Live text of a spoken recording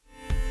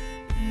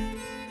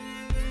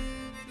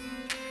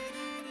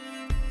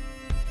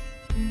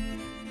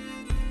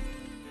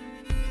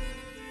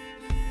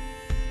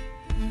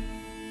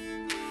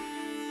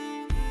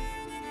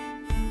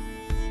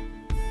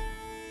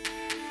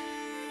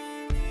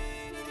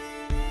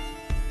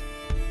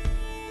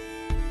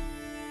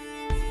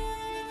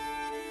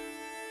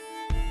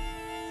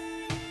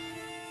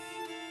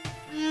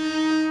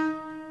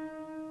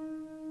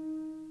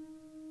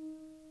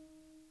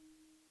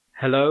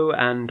Hello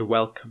and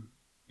welcome.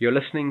 You're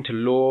listening to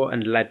Lore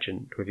and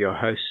Legend with your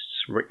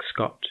hosts Rick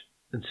Scott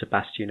and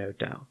Sebastian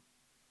O'Dell.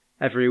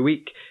 Every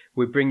week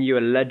we bring you a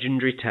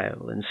legendary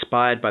tale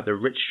inspired by the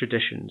rich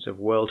traditions of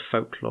world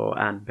folklore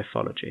and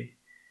mythology.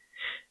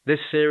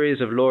 This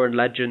series of Lore and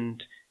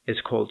Legend is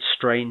called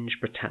Strange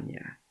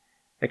Britannia,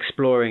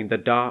 exploring the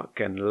dark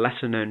and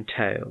lesser-known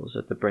tales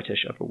of the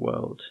British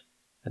overworld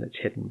and its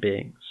hidden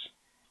beings.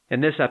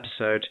 In this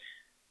episode,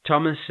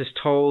 Thomas is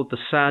told the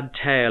sad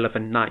tale of a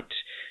knight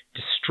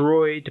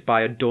destroyed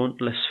by a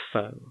dauntless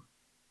foe,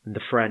 and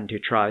the friend who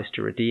tries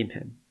to redeem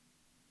him.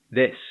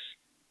 This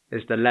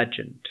is the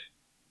legend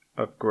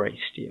of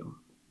Greysteel.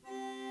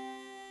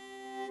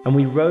 And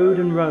we rode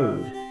and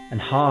rode, and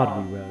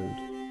hard we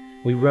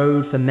rode. We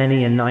rode for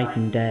many a night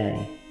and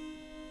day,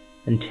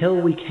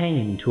 until we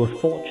came to a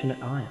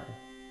fortunate isle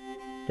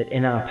that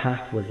in our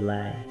path was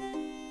lay.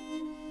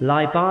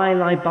 Lie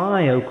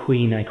by, O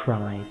Queen, I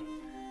cried.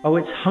 Oh,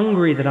 it's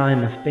hungry that I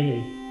must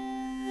be.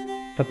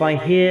 For by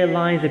here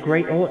lies a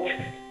great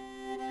orchard,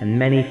 and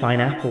many fine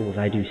apples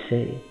I do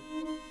see.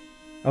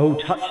 Oh,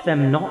 touch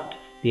them not,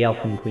 the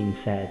Elfin Queen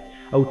said.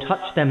 Oh,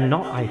 touch them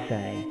not, I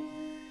say,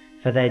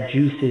 for their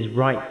juice is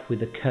ripe with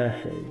the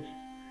curses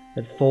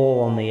that fall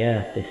on the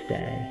earth this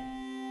day.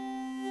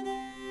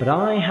 But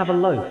I have a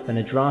loaf and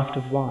a draught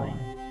of wine,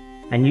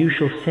 and you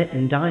shall sit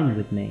and dine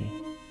with me,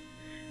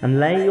 and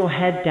lay your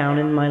head down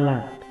in my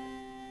lap,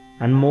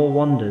 and more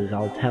wonders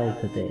I'll tell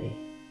to thee.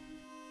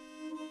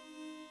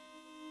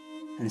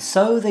 And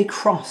so they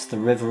crossed the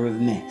river of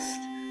mist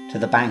to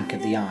the bank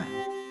of the isle,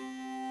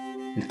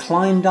 and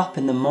climbed up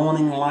in the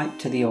morning light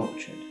to the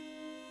orchard.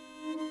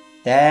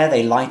 There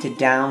they lighted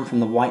down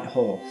from the white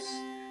horse,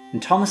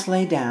 and Thomas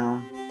lay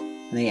down,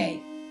 and they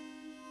ate.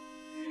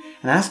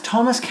 And as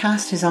Thomas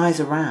cast his eyes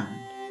around,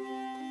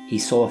 he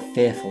saw a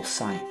fearful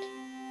sight.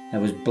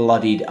 There was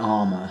bloodied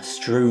armour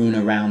strewn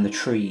around the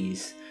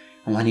trees,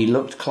 and when he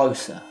looked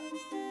closer,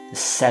 the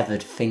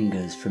severed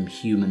fingers from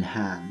human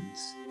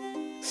hands.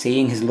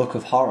 Seeing his look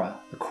of horror,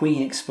 the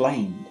Queen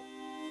explained,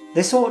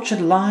 "This orchard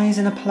lies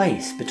in a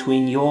place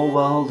between your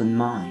world and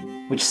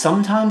mine, which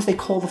sometimes they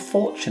call the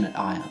Fortunate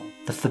Isle,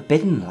 the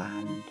Forbidden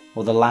Land,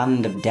 or the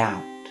Land of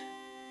Doubt.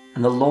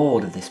 And the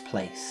lord of this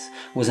place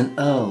was an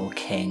Earl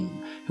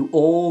King, who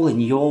all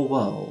in your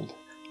world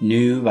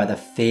knew by the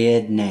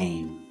feared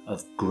name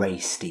of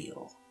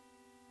Greysteel."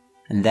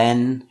 And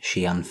then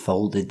she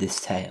unfolded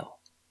this tale.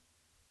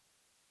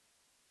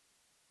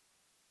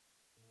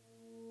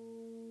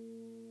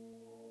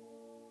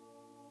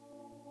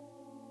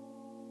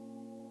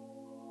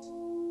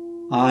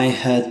 I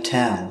heard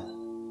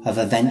tell of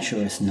a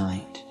venturous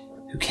knight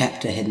who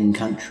kept a hidden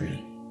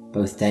country,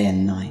 both day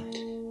and night.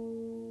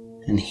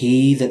 And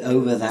he that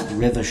over that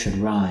river should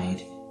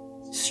ride,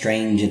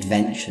 strange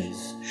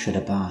adventures should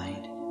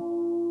abide.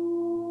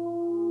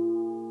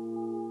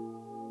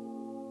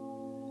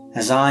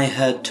 As I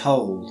heard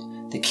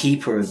told, the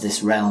keeper of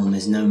this realm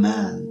is no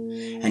man,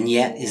 and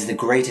yet is the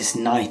greatest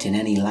knight in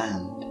any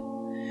land.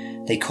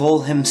 They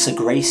call him Sir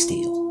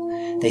Greysteel.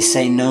 They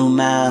say no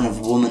man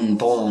of woman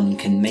born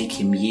can make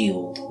him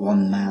yield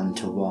one man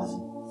to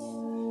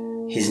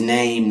one. His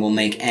name will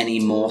make any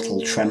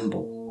mortal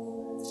tremble,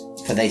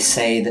 for they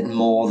say that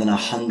more than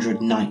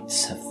 100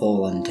 knights have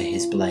fallen to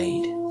his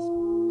blade.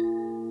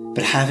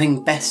 But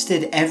having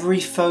bested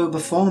every foe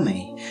before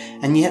me,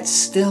 and yet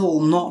still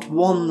not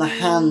won the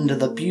hand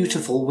of the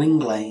beautiful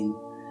Winglain,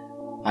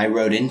 I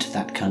rode into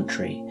that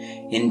country,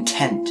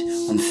 intent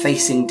on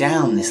facing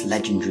down this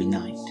legendary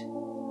knight.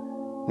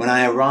 When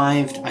I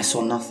arrived, I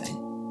saw nothing,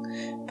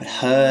 but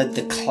heard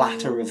the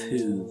clatter of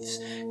hooves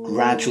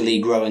gradually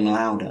growing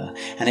louder,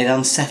 and it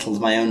unsettled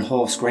my own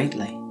horse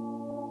greatly.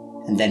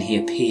 And then he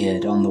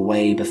appeared on the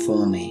way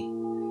before me.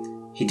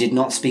 He did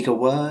not speak a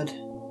word,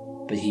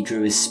 but he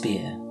drew his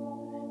spear,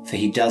 for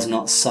he does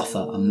not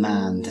suffer a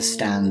man to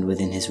stand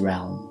within his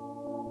realm.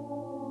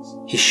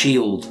 His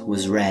shield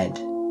was red,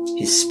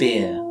 his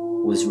spear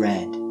was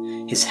red,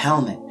 his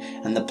helmet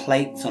and the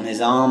plates on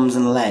his arms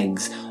and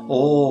legs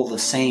all the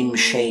same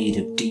shade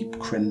of deep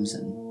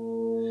crimson.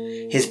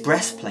 His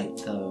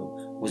breastplate,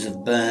 though, was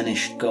of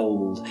burnished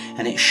gold,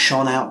 and it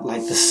shone out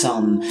like the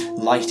sun,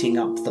 lighting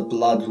up the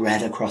blood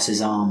red across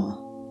his armour.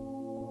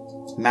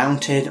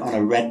 Mounted on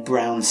a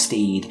red-brown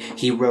steed,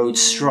 he rode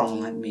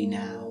strong at me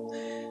now.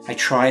 I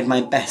tried my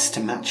best to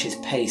match his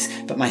pace,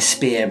 but my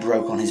spear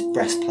broke on his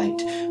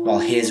breastplate, while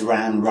his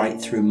ran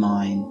right through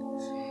mine.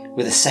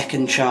 With a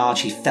second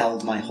charge he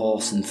felled my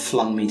horse and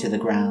flung me to the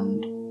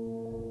ground.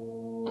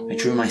 I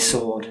drew my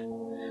sword.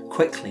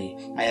 Quickly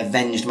I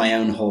avenged my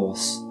own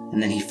horse,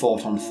 and then he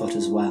fought on foot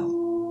as well.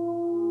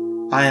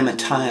 I am a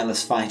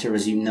tireless fighter,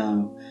 as you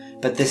know,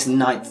 but this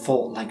knight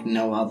fought like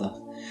no other.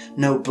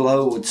 No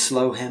blow would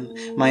slow him.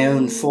 My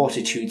own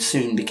fortitude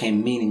soon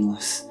became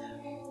meaningless.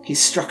 He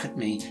struck at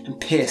me and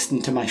pierced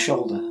into my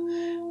shoulder.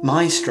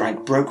 My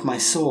strike broke my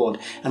sword,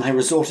 and I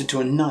resorted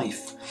to a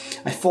knife.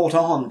 I fought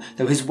on,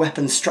 though his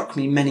weapon struck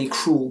me many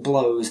cruel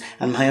blows,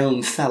 and my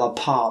own fell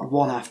apart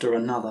one after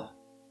another.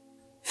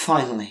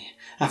 Finally,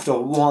 after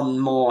one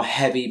more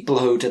heavy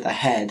blow to the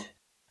head,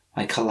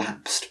 I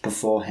collapsed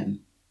before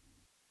him.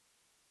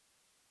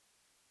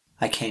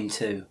 I came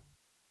to.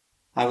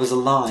 I was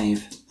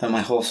alive, though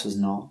my horse was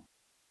not.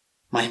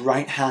 My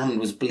right hand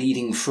was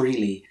bleeding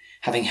freely,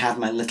 having had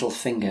my little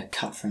finger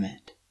cut from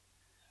it.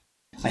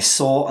 I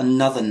saw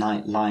another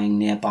knight lying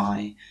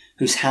nearby,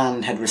 whose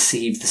hand had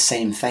received the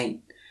same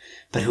fate,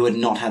 but who had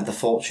not had the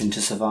fortune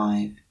to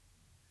survive.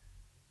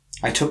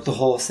 I took the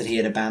horse that he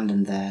had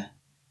abandoned there,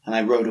 and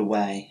I rode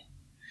away.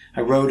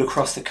 I rode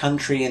across the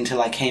country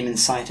until I came in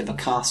sight of a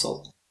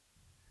castle.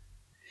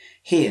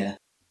 Here,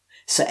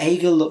 Sir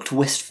Aeger looked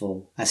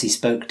wistful as he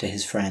spoke to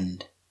his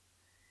friend.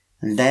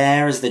 And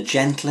there is the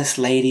gentlest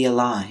lady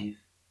alive,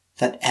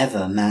 that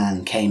ever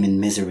man came in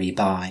misery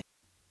by.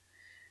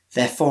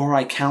 Therefore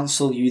I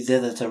counsel you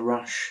thither to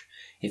rush,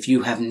 if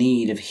you have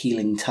need of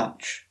healing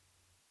touch.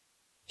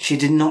 She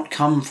did not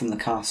come from the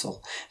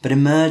castle, but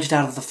emerged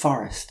out of the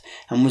forest,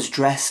 and was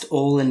dressed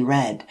all in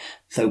red,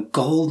 though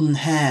golden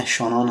hair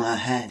shone on her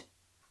head.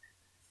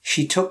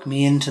 She took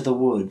me into the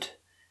wood,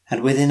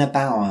 and within a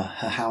bower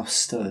her house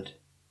stood.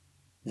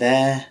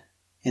 There,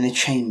 in a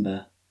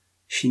chamber,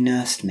 she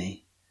nursed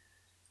me,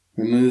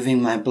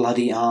 removing my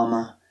bloody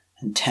armour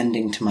and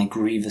tending to my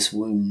grievous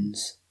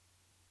wounds.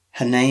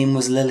 Her name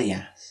was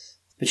Lilias,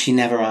 but she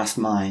never asked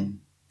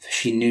mine, for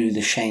she knew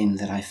the shame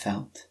that I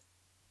felt.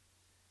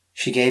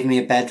 She gave me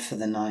a bed for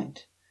the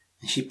night,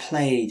 and she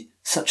played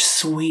such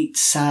sweet,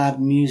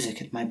 sad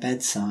music at my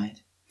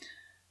bedside.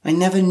 I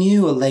never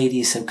knew a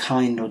lady so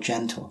kind or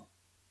gentle.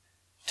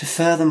 To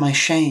further my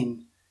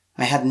shame,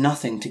 I had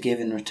nothing to give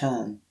in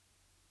return.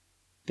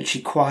 But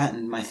she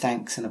quietened my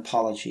thanks and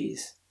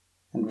apologies,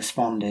 and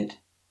responded,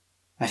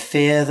 I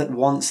fear that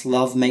once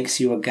love makes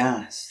you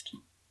aghast,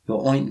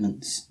 your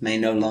ointments may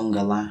no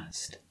longer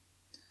last.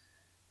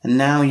 And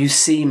now you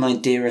see, my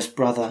dearest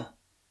brother,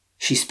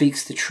 she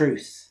speaks the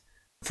truth,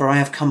 for I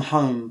have come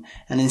home,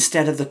 and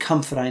instead of the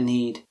comfort I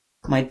need,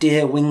 my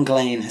dear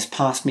Winglain has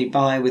passed me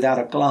by without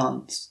a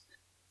glance.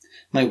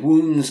 My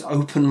wounds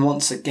open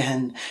once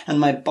again, and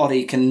my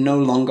body can no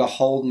longer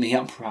hold me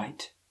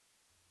upright.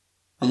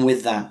 And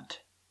with that,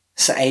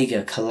 Sir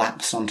Aeger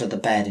collapsed onto the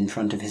bed in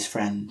front of his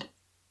friend.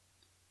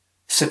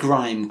 Sir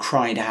Grime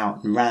cried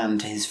out and ran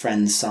to his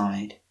friend's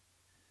side.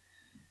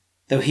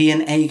 Though he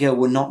and Aeger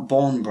were not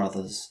born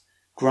brothers,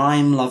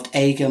 Grime loved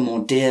Aeger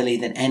more dearly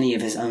than any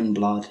of his own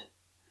blood.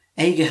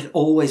 Aeger had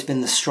always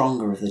been the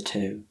stronger of the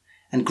two,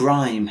 and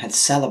Grime had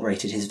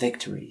celebrated his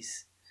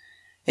victories.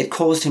 It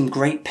caused him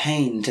great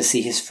pain to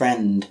see his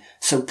friend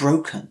so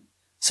broken,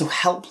 so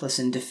helpless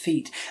in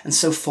defeat, and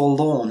so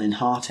forlorn in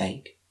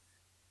heartache.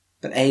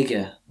 But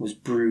Aeger was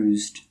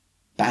bruised,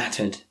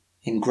 battered,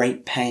 in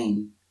great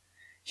pain.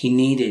 He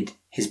needed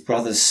his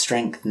brother's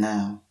strength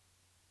now.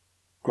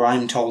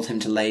 Grime told him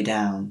to lay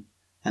down,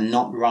 and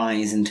not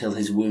rise until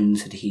his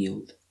wounds had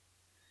healed.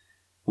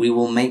 We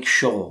will make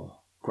sure,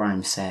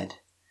 Grime said,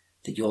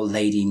 that your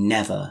lady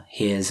never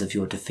hears of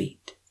your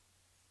defeat.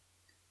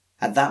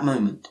 At that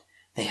moment,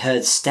 they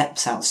heard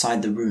steps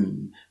outside the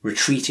room,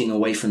 retreating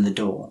away from the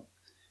door.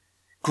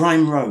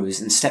 Grime rose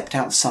and stepped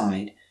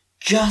outside,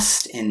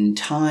 just in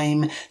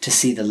time to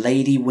see the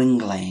Lady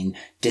Winglain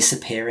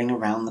disappearing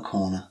around the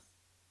corner.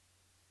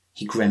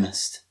 He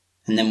grimaced,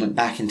 and then went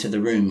back into the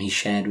room he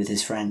shared with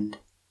his friend.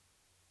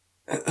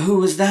 Who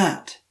was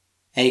that?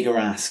 Aeger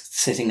asked,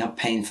 sitting up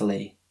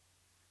painfully.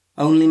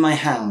 Only my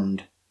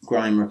hound,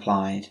 Grime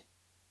replied,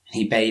 and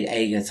he bade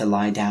Aeger to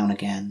lie down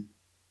again.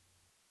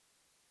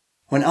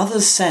 When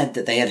others said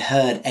that they had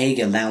heard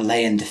Aeger now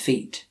lay in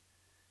defeat,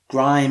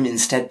 Grime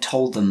instead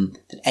told them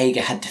that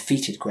Aeger had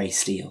defeated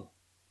Greysteel.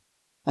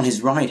 On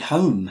his ride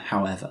home,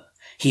 however,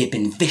 he had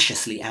been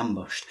viciously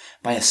ambushed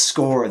by a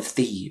score of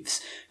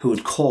thieves who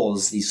had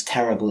caused these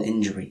terrible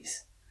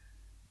injuries.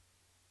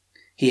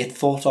 He had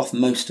fought off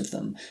most of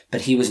them,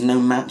 but he was no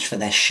match for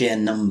their sheer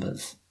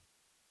numbers.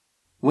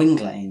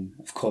 Winglain,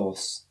 of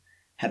course,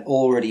 had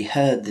already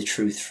heard the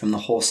truth from the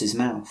horse's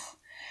mouth,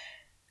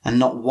 and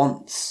not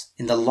once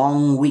in the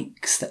long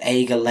weeks that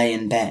Aeger lay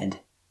in bed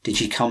did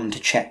she come to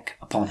check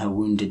upon her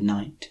wounded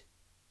knight.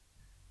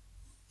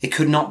 It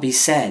could not be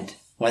said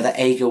whether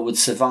Aeger would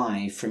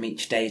survive from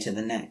each day to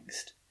the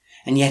next,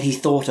 and yet he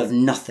thought of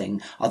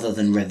nothing other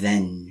than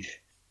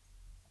revenge.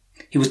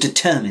 He was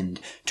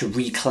determined to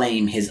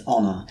reclaim his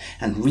honour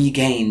and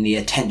regain the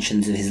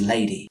attentions of his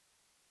lady.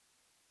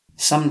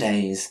 Some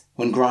days,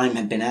 when Grime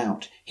had been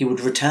out, he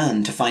would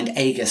return to find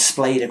Aeger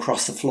splayed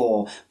across the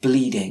floor,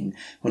 bleeding,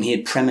 when he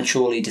had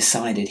prematurely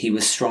decided he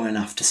was strong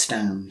enough to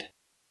stand.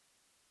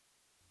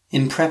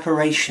 In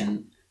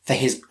preparation for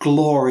his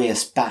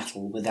glorious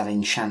battle with that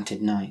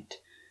enchanted knight,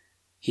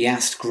 he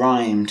asked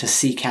Grime to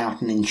seek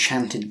out an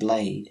enchanted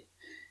blade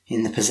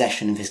in the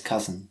possession of his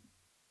cousin.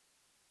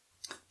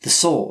 The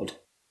sword,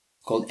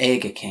 called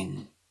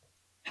Aegerking,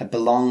 had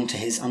belonged to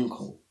his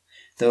uncle,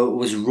 though it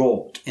was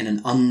wrought in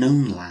an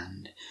unknown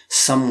land,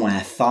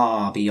 somewhere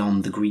far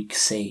beyond the Greek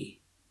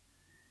sea.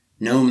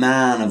 No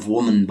man of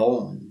woman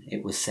born,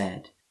 it was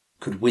said,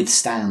 could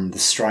withstand the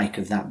strike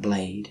of that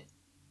blade.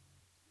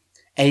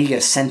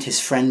 Aeger sent his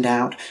friend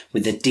out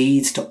with the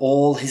deeds to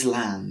all his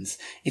lands.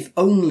 If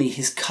only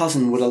his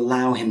cousin would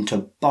allow him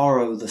to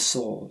borrow the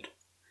sword.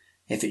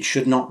 If it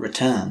should not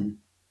return,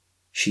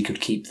 she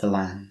could keep the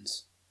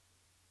lands.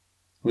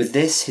 With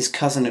this his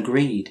cousin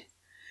agreed,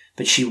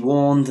 but she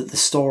warned that the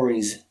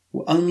stories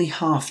were only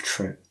half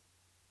true.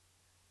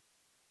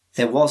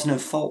 There was no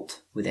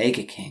fault with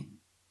Aeger-king,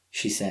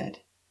 she said,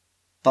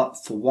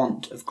 but for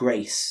want of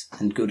grace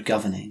and good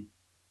governing.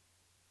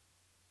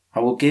 I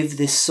will give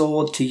this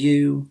sword to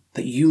you,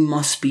 but you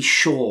must be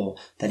sure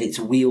that its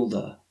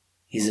wielder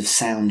is of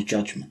sound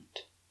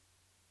judgment.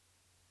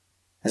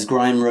 As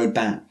Grime rode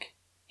back,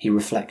 he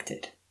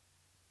reflected.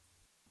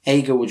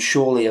 Aeger would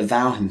surely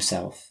avow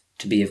himself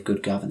to be of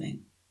good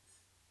governing.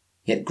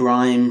 Yet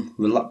Grime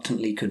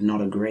reluctantly could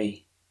not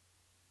agree.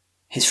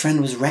 His friend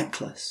was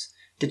reckless,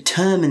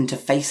 determined to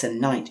face a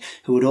knight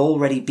who had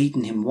already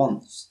beaten him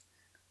once,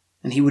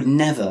 and he would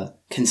never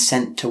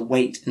consent to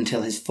wait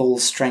until his full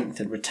strength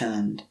had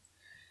returned.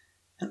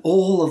 And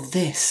all of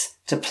this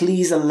to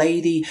please a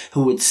lady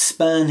who would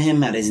spurn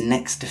him at his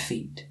next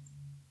defeat.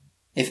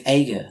 If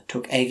Aeger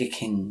took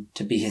Aeger-king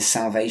to be his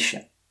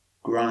salvation,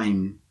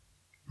 Grime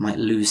might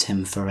lose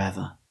him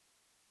forever.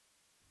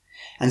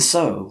 And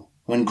so,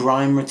 when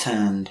Grime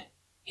returned,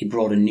 he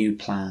brought a new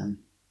plan.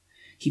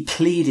 He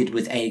pleaded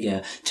with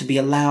Aeger to be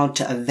allowed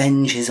to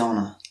avenge his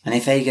honour, and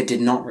if Aeger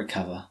did not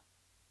recover,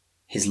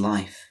 his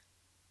life.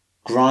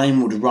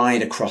 Grime would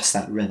ride across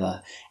that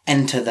river,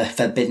 enter the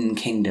Forbidden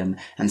Kingdom,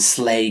 and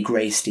slay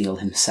Greysteel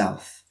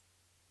himself.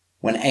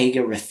 When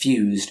Aeger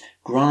refused,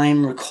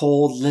 Grime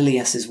recalled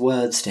Lilias's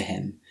words to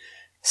him,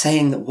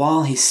 saying that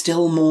while he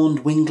still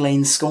mourned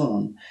Winglane's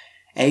scorn,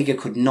 Aeger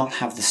could not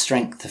have the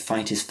strength to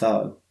fight his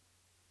foe.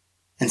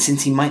 And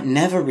since he might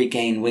never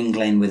regain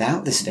Winglane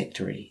without this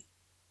victory,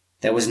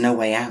 there was no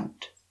way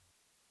out.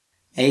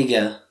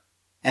 Aeger,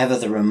 ever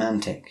the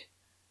romantic,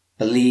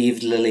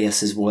 believed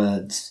Lilias's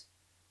words,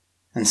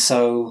 and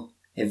so,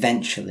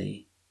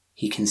 eventually,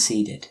 he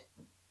conceded.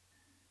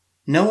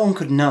 No one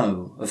could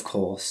know, of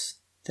course,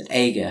 that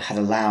Aeger had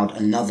allowed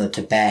another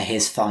to bear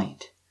his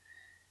fight,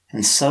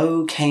 and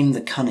so came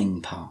the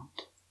cunning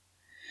part.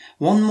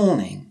 One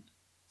morning,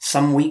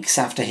 some weeks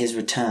after his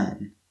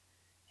return,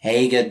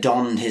 Aeger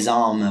donned his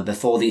armour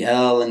before the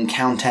Earl and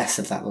Countess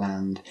of that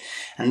land,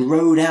 and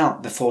rode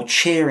out before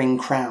cheering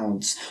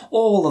crowds,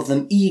 all of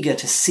them eager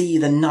to see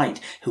the knight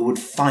who would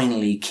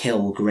finally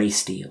kill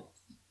Greysteel.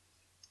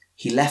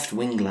 He left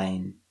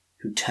Winglane,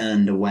 who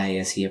turned away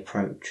as he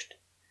approached,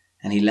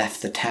 and he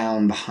left the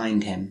town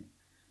behind him,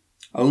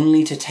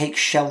 only to take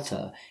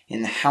shelter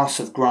in the house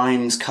of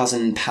Grime's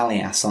cousin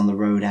Pallias on the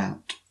road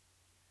out.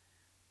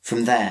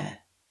 From there,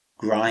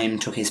 Grime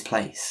took his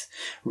place,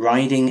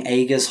 riding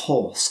Aeger's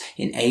horse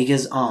in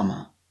Aeger's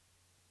armour,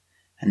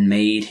 and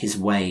made his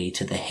way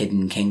to the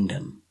Hidden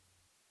Kingdom.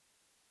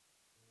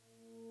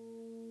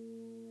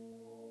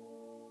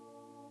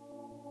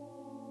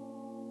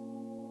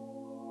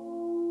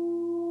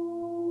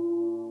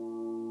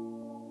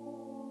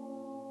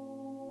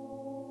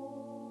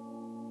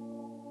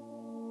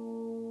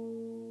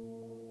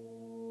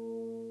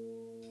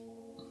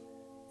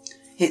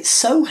 It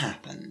so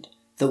happened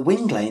that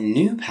Winglane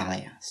knew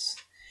Pallias,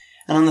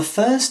 and on the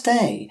first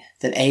day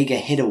that Aeger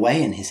hid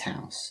away in his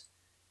house,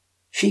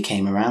 she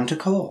came around to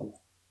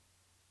call.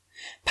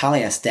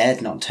 Pallias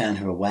dared not turn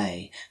her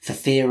away for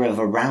fear of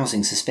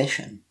arousing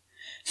suspicion,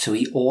 so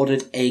he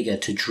ordered Aeger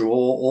to draw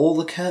all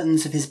the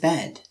curtains of his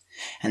bed,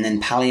 and then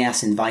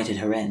Pallias invited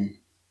her in.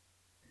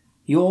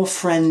 "Your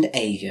friend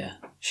Aeger,"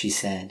 she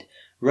said,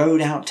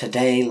 "rode out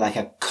today like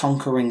a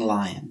conquering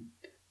lion.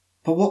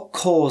 But what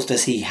cause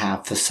does he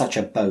have for such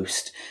a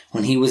boast,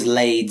 when he was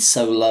laid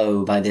so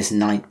low by this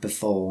night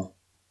before?"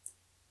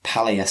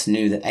 Pallias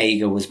knew that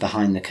Aeger was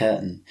behind the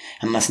curtain,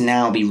 and must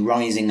now be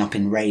rising up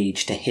in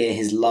rage to hear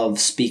his love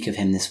speak of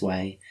him this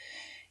way,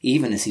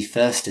 even as he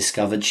first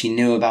discovered she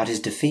knew about his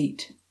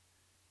defeat.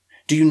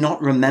 "Do you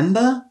not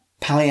remember,"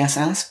 Pallias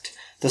asked,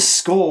 "the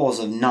scores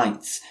of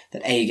knights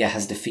that Aeger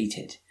has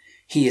defeated?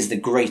 He is the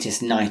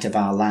greatest knight of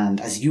our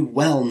land, as you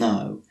well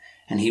know,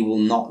 and he will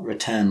not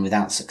return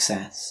without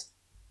success."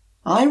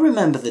 "I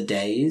remember the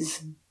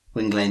days,"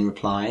 Winglane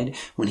replied,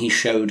 "when he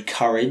showed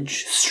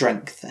courage,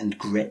 strength, and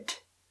grit.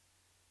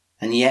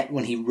 And yet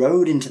when he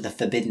rode into the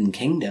Forbidden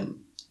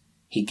Kingdom,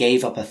 he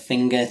gave up a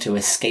finger to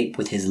escape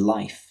with his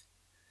life.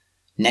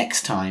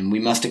 Next time we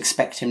must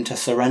expect him to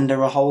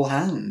surrender a whole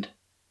hand."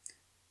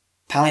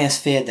 Pallias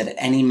feared that at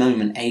any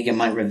moment Aeger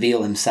might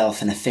reveal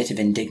himself in a fit of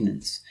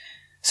indignance,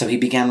 so he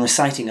began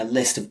reciting a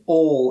list of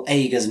all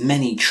Aeger's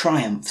many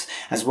triumphs,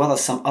 as well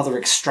as some other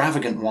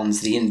extravagant ones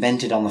that he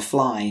invented on the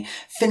fly,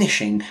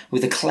 finishing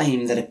with a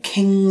claim that a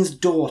king's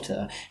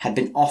daughter had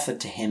been offered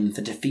to him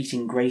for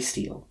defeating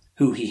Greysteel,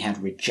 who he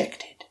had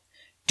rejected,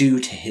 due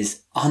to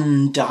his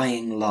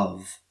undying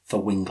love for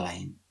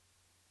Winglane.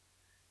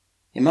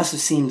 It must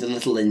have seemed a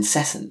little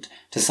incessant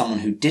to someone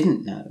who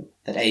didn't know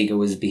that Aeger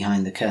was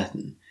behind the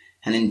curtain,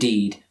 and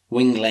indeed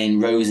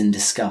Winglane rose in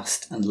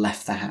disgust and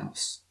left the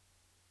house.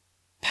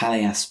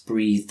 Pallias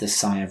breathed a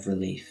sigh of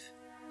relief.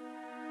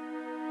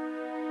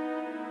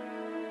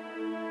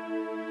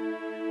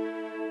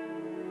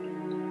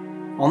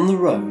 On the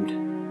road,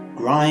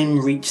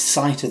 Grime reached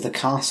sight of the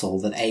castle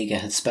that Aeger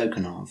had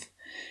spoken of,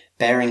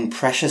 bearing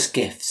precious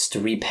gifts to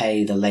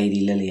repay the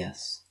Lady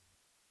Lilias.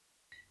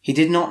 He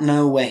did not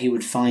know where he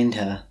would find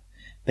her,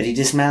 but he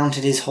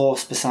dismounted his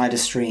horse beside a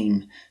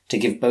stream to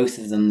give both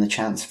of them the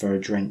chance for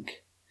a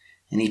drink,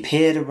 and he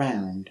peered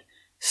around,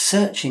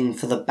 searching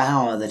for the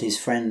bower that his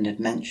friend had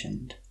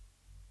mentioned.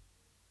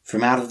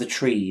 From out of the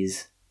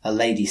trees a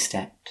lady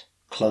stepped,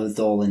 clothed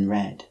all in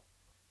red.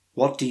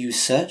 "What do you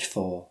search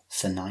for,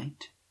 Sir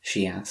Knight?"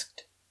 she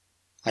asked.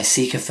 "I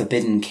seek a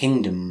forbidden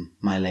kingdom,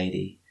 my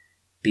lady,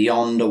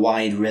 beyond a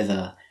wide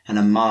river and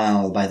a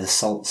mile by the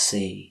salt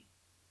sea."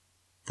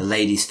 The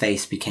lady's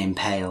face became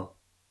pale.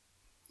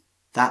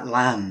 "That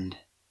land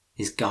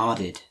is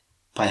guarded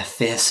by a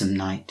fearsome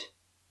knight,"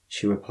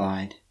 she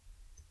replied,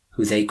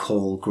 "who they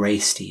call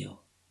Greysteel.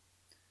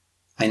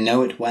 I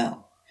know it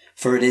well,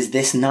 for it is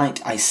this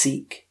knight I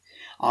seek.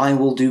 I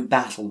will do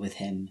battle with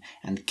him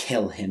and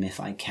kill him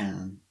if I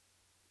can."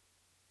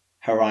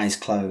 Her eyes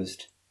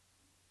closed.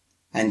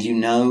 "And you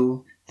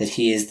know that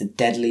he is the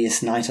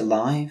deadliest knight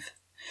alive,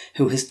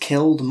 who has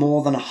killed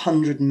more than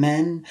 100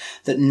 men,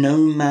 that no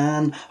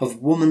man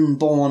of woman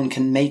born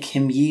can make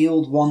him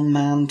yield one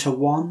man to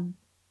one?"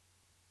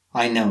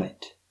 I know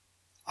it,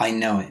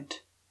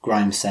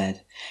 Grime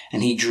said,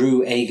 and he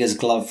drew Aeger's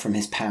glove from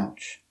his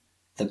pouch,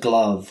 the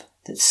glove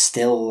that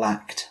still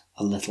lacked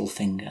a little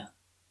finger.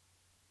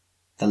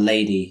 The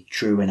lady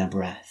drew in a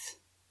breath.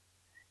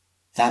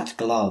 "That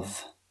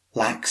glove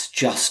lacks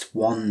just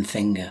one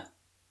finger.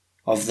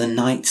 Of the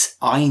knights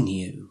I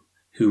knew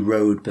who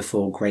rode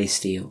before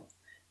Greysteel,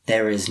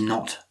 there is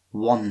not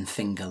one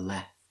finger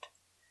left.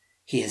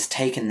 He has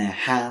taken their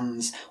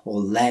hands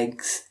or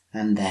legs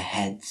and their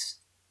heads.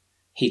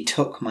 He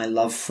took my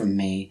love from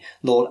me,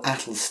 Lord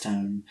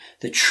Athelstone,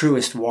 the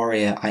truest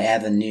warrior I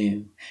ever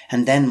knew,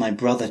 and then my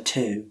brother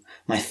too,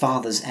 my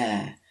father's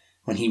heir,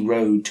 when he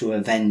rode to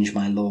avenge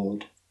my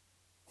lord.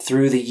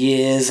 Through the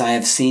years I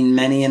have seen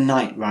many a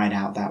knight ride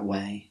out that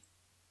way.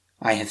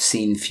 I have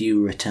seen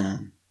few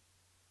return.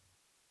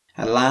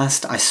 At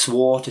last I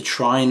swore to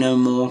try no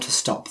more to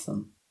stop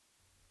them.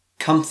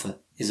 Comfort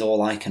is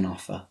all I can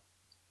offer,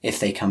 if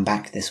they come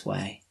back this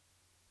way."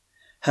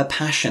 Her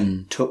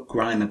passion took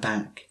Grime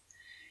aback.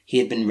 He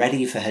had been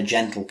ready for her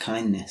gentle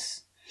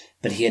kindness,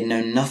 but he had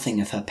known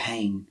nothing of her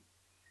pain.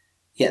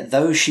 Yet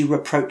though she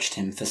reproached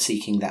him for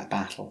seeking that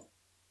battle,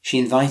 she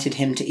invited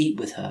him to eat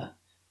with her,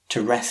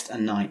 to rest a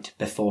night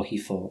before he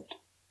fought.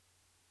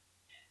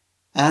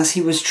 As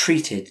he was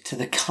treated to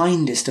the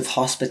kindest of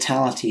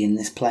hospitality in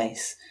this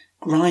place,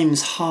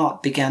 Grime's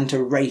heart began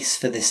to race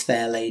for this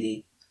fair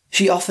lady.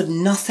 She offered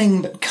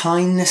nothing but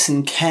kindness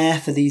and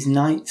care for these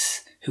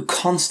knights, who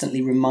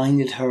constantly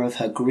reminded her of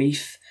her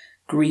grief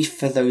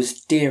for those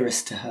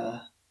dearest to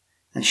her,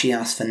 and she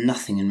asked for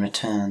nothing in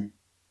return.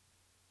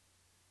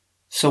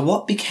 "So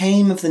what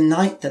became of the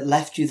knight that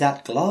left you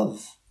that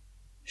glove?"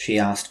 she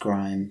asked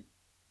Grime.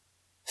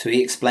 So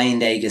he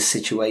explained Aeger's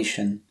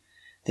situation,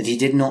 that he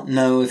did not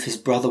know if his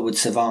brother would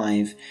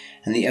survive,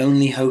 and the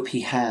only hope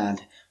he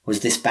had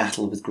was this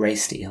battle with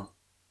Greysteel.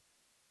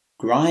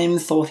 Grime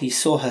thought he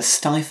saw her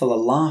stifle a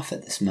laugh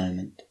at this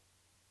moment,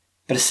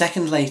 but a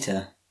second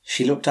later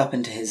she looked up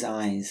into his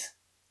eyes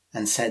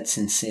and said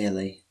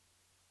sincerely,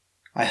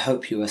 "I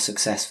hope you are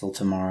successful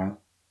tomorrow.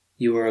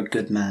 You are a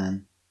good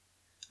man.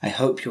 I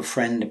hope your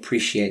friend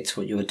appreciates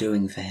what you are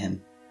doing for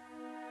him."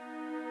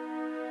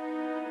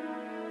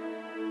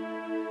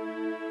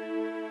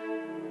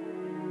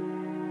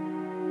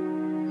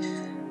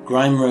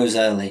 Grime rose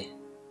early,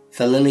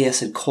 for Lilias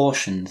had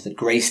cautioned that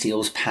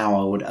Greysteel's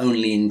power would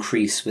only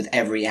increase with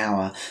every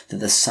hour that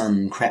the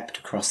sun crept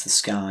across the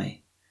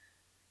sky,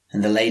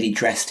 and the lady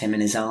dressed him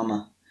in his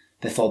armour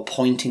before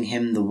pointing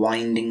him the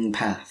winding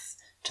path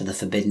to the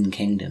Forbidden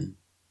Kingdom.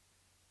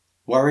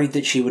 Worried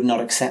that she would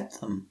not accept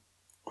them,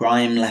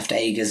 Grime left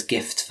Aeger's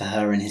gift for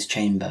her in his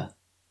chamber,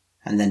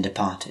 and then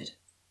departed.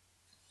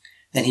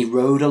 Then he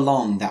rode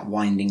along that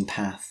winding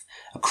path,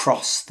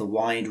 across the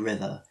wide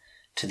river,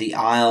 to the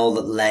isle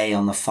that lay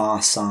on the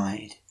far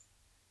side.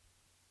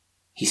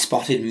 He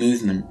spotted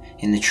movement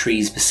in the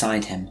trees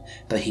beside him,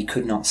 but he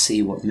could not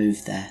see what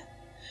moved there.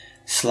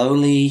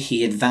 Slowly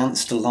he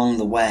advanced along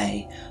the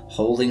way,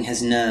 holding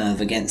his nerve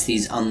against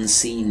these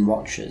unseen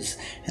watchers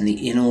and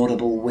the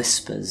inaudible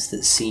whispers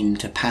that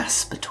seemed to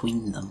pass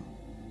between them.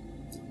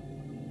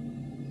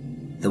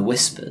 The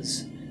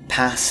whispers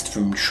passed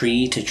from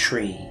tree to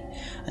tree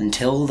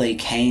until they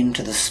came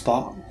to the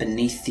spot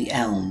beneath the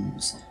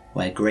elms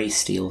where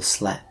Greysteel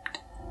slept.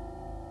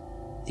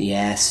 The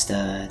air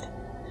stirred,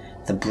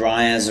 the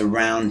briars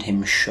around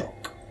him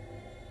shook,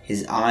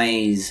 his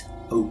eyes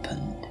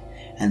opened,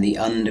 and the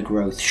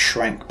undergrowth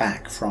shrank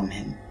back from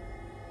him.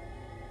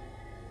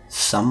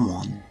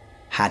 Someone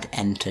had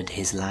entered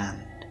his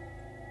land.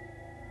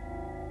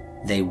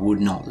 They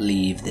would not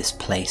leave this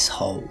place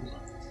whole.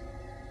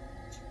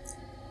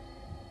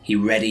 He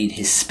readied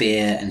his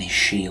spear and his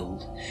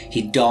shield.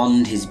 He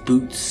donned his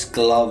boots,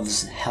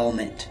 gloves,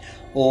 helmet,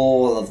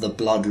 all of the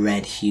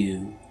blood-red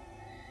hue.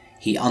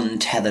 he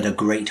untethered a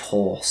great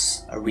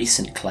horse, a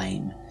recent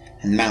claim,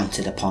 and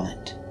mounted upon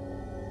it.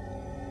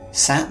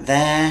 Sat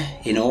there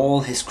in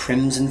all his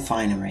crimson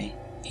finery,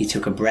 he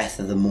took a breath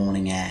of the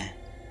morning air.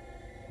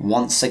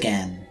 Once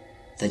again,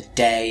 the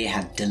day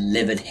had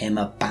delivered him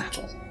a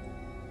battle.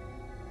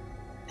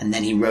 And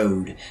then he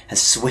rode,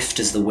 as swift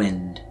as the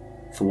wind,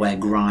 for where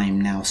Grime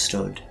now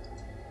stood.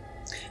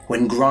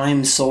 When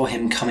Grime saw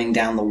him coming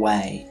down the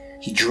way,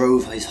 he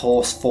drove his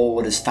horse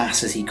forward as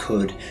fast as he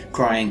could,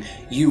 crying,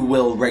 "You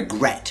will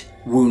regret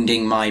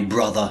wounding my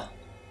brother."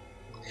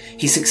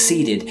 He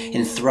succeeded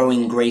in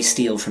throwing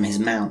Greysteel from his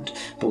mount,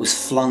 but was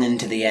flung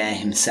into the air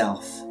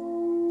himself.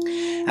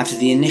 After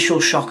the initial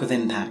shock of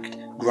impact,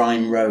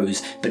 Grime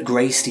rose, but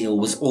Greysteel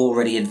was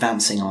already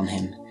advancing on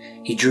him.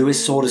 He drew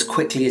his sword as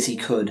quickly as he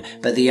could,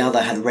 but the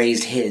other had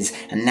raised his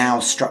and now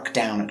struck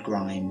down at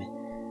Grime.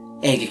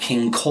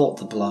 Aegerking caught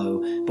the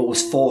blow, but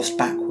was forced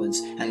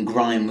backwards, and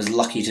Grime was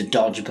lucky to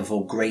dodge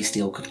before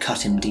Greysteel could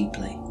cut him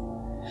deeply.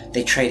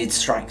 They traded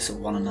strikes at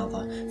one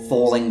another,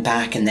 falling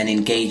back and then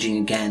engaging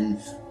again,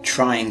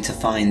 trying to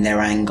find their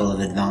angle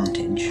of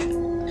advantage.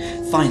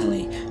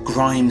 Finally,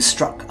 Grime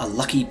struck a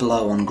lucky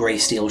blow on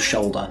Greysteel's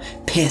shoulder,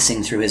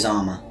 piercing through his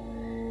armour.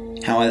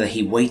 However,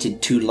 he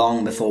waited too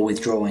long before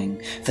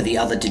withdrawing, for the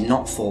other did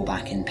not fall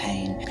back in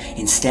pain.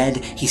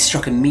 Instead, he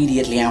struck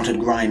immediately out at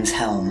Grime's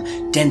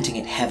helm, denting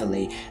it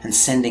heavily and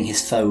sending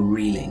his foe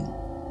reeling.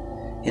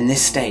 In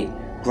this state,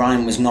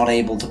 Grime was not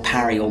able to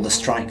parry all the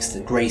strikes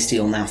that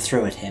Greysteel now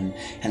threw at him,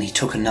 and he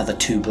took another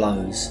 2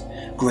 blows.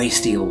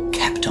 Greysteel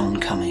kept on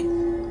coming.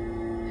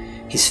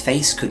 His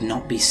face could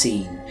not be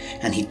seen,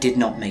 and he did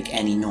not make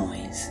any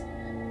noise.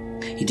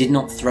 He did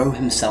not throw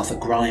himself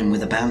at Grime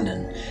with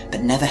abandon,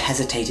 but never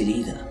hesitated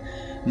either,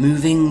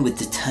 moving with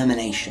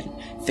determination,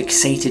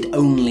 fixated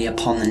only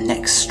upon the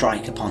next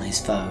strike upon his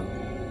foe.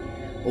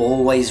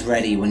 Always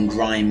ready when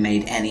Grime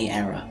made any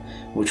error,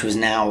 which was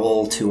now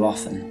all too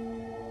often.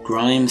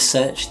 Grime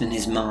searched in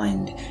his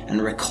mind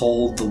and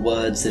recalled the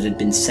words that had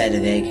been said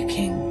of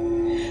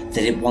Aegerking,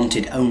 that it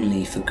wanted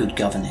only for good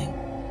governing.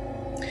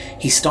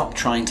 He stopped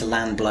trying to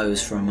land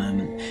blows for a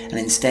moment, and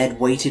instead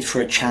waited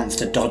for a chance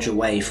to dodge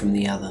away from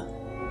the other.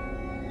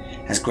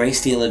 As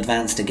Greysteel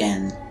advanced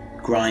again,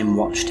 Grime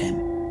watched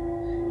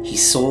him. He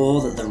saw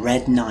that the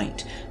Red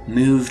Knight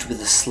moved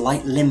with a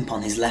slight limp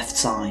on his left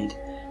side,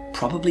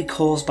 probably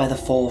caused by the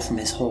fall from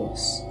his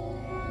horse.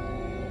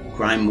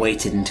 Grime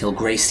waited until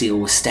Greysteel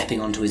was stepping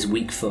onto his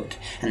weak foot,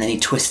 and then he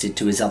twisted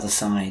to his other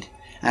side.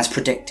 As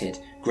predicted,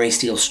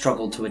 Greysteel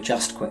struggled to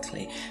adjust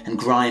quickly, and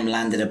Grime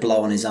landed a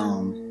blow on his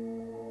arm.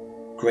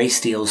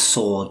 Greysteel's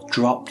sword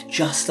dropped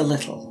just a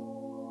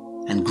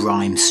little, and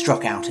Grime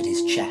struck out at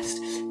his chest,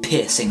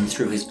 piercing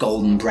through his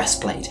golden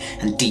breastplate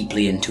and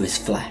deeply into his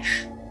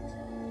flesh.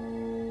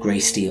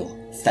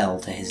 Greysteel fell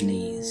to his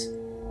knees.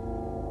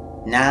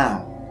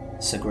 "Now,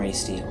 Sir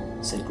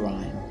Greysteel," said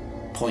Grime,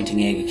 pointing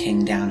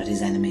Aegerking down at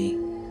his enemy,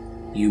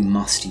 "you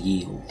must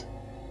yield."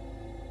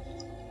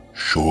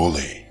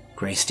 "Surely,"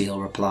 Greysteel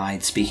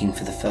replied, speaking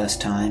for the first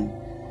time,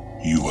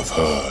 "you have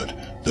heard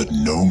that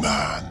no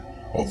man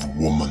of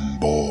woman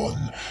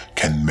born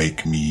can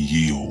make me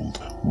yield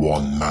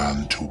 1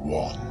 man to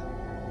 1.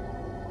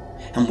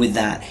 And with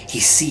that, he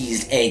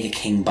seized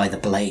Aegerking by the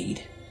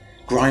blade.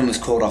 Grime was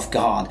caught off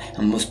guard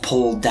and was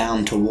pulled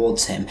down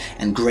towards him,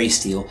 and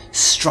Greysteel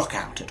struck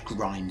out at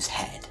Grime's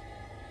head.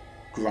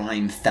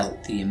 Grime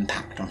felt the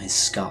impact on his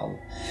skull,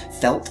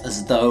 felt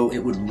as though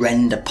it would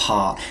rend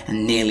apart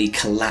and nearly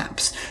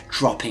collapse,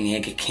 dropping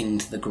Aegerking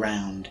to the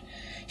ground.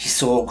 He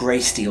saw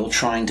Greysteel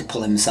trying to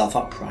pull himself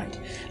upright,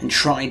 and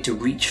tried to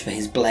reach for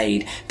his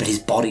blade, but his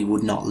body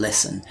would not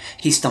listen.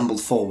 He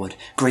stumbled forward.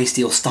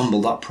 Greysteel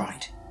stumbled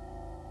upright.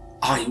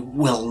 "I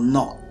will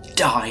not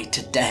die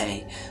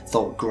today,"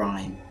 thought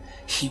Grime.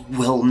 "He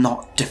will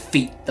not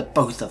defeat the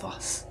both of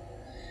us."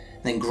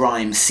 Then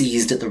Grime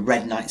seized at the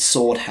Red Knight's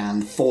sword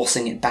hand,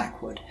 forcing it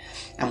backward,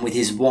 and with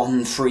his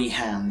one free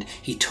hand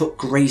he took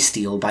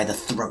Greysteel by the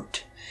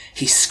throat.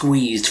 He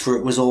squeezed, for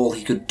it was all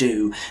he could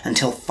do,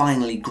 until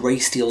finally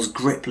Greysteel's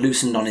grip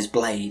loosened on his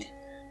blade.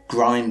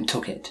 Grime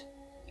took it,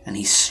 and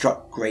he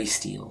struck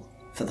Greysteel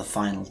for the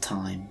final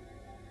time.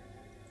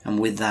 And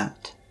with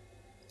that,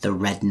 the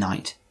Red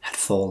Knight had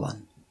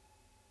fallen.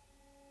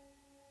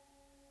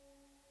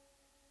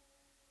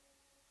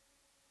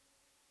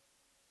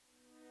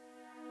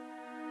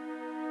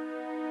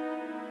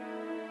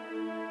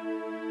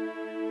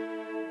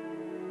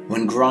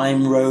 When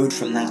Grime rode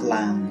from that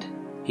land,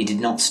 he did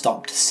not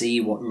stop to see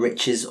what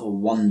riches or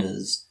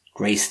wonders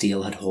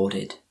Greysteel had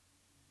hoarded.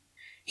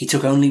 He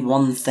took only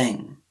one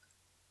thing,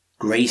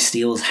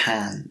 Greysteel's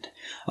hand,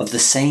 of the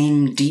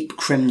same deep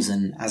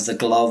crimson as the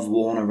glove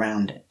worn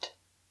around it,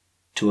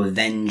 to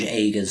avenge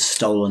Aeger's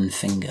stolen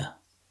finger.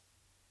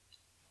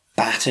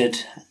 Battered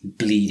and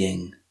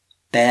bleeding,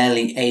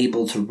 barely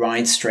able to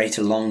ride straight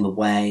along the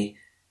way,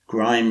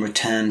 Grime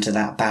returned to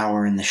that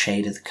bower in the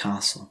shade of the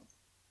castle.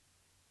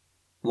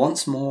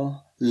 Once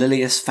more,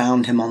 Lilias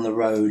found him on the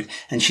road,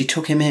 and she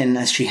took him in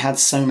as she had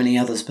so many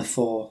others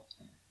before.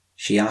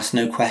 She asked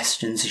no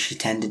questions as she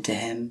tended to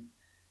him.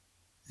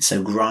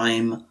 So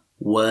Grime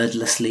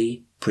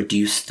wordlessly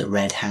produced the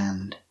red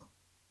hand.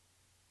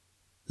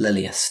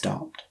 Lilia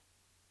stopped.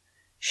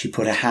 She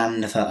put a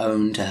hand of her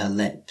own to her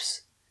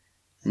lips,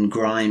 and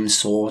Grime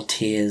saw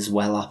tears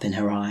well up in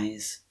her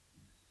eyes.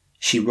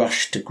 She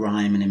rushed to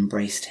Grime and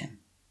embraced him.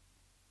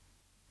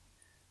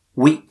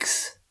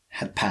 Weeks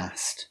had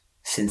passed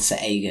since Sir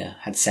Aeger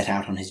had set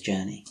out on his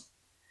journey.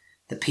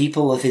 The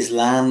people of his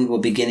land were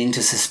beginning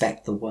to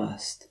suspect the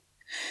worst.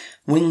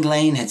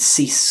 Winglain had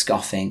ceased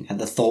scoffing at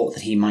the thought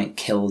that he might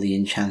kill the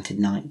enchanted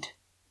knight.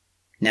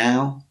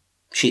 Now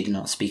she did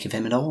not speak of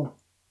him at all.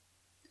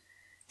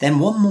 Then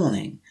one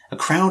morning a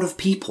crowd of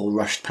people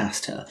rushed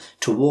past her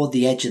toward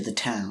the edge of the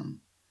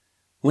town.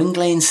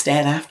 Winglain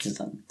stared after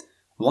them,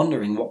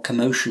 wondering what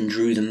commotion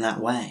drew them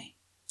that way.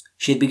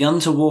 She had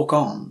begun to walk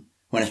on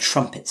when a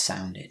trumpet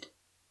sounded.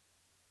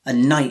 A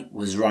knight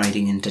was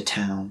riding into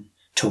town,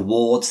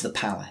 towards the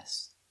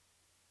palace.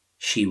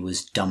 She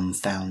was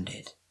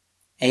dumbfounded.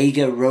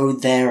 Aeger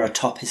rode there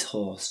atop his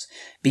horse,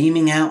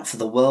 beaming out for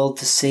the world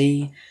to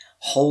see,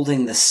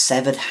 holding the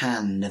severed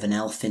hand of an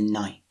elfin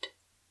knight.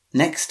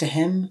 Next to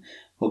him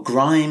were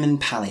Grime and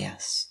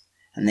Pallias,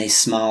 and they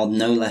smiled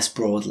no less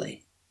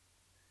broadly.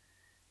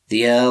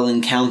 The Earl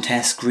and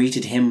Countess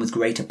greeted him with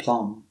great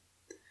aplomb.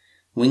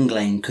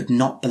 Winglain could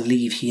not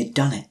believe he had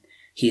done it.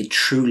 He had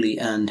truly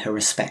earned her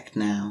respect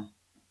now.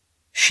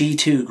 She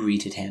too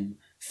greeted him,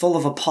 full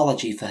of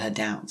apology for her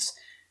doubts,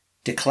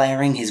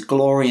 declaring his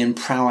glory and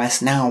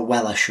prowess now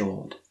well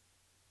assured.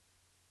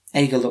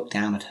 Aeger looked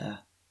down at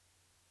her.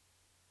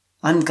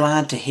 "I'm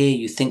glad to hear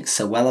you think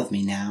so well of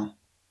me now.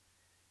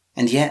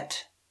 And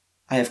yet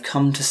I have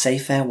come to say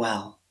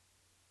farewell."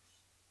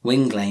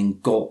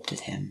 Winglain gawped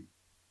at him,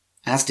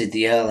 as did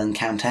the Earl and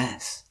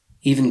Countess.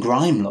 Even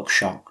Grime looked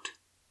shocked.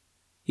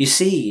 "You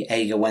see,"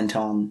 Aeger went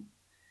on,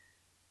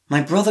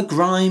 "my brother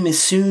Grime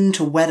is soon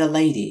to wed a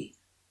lady,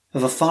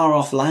 of a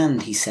far-off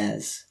land, he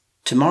says.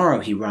 Tomorrow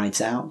he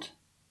rides out,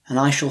 and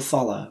I shall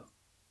follow.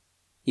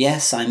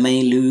 Yes, I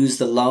may lose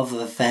the love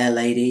of a fair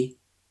lady,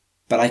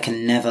 but I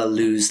can never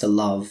lose the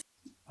love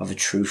of a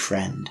true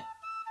friend."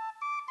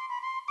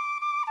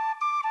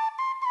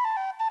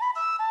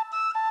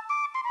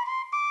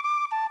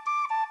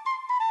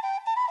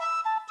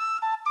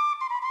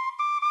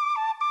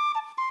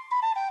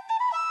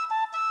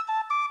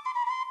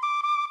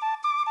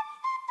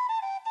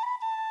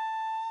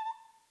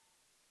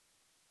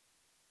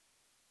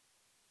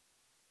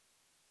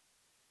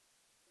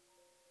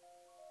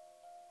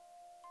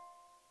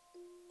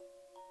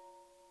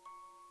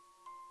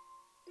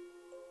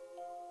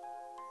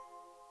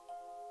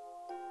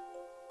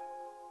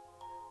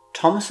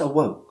 Thomas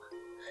awoke,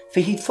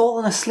 for he'd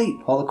fallen asleep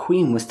while the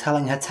Queen was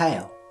telling her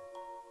tale.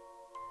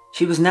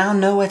 She was now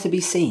nowhere to be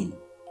seen,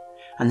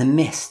 and the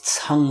mists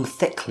hung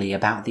thickly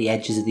about the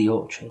edges of the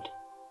orchard.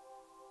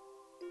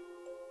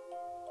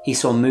 He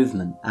saw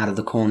movement out of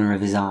the corner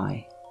of his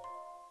eye.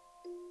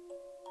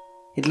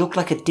 It looked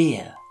like a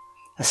deer,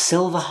 a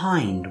silver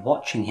hind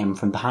watching him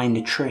from behind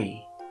a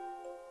tree.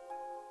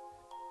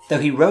 Though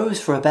he rose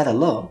for a better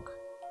look,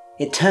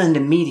 it turned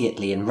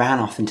immediately and ran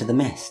off into the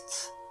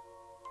mists.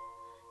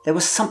 There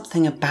was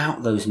something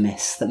about those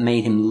mists that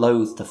made him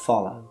loath to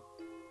follow.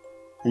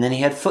 And then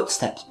he heard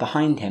footsteps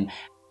behind him,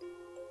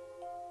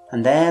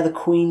 and there the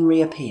Queen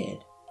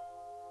reappeared,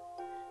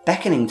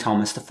 beckoning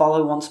Thomas to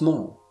follow once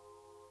more.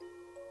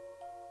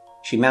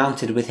 She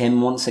mounted with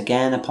him once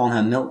again upon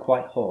her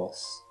milk-white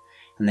horse,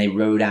 and they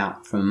rode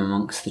out from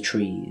amongst the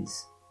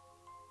trees.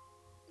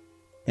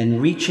 Then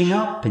reaching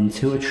up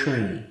into a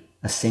tree,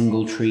 a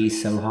single tree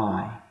so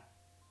high,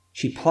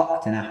 she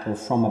plucked an apple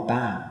from a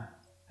bough,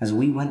 as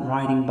we went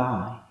riding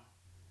by.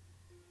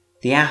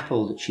 The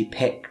apple that she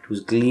picked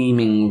was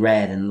gleaming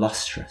red and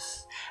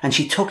lustrous, and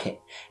she took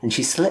it, and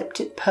she slipped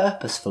it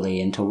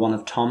purposefully into one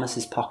of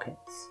Thomas's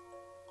pockets.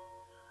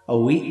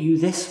 "Oh, eat you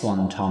this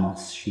one,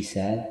 Thomas," she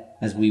said,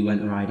 as we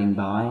went riding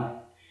by,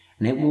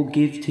 "and it will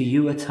give to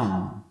you a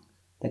tongue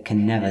that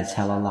can never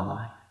tell a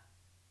lie."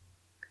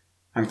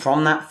 And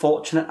from that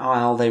fortunate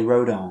isle they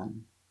rode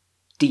on,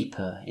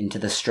 deeper into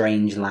the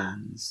strange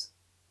lands.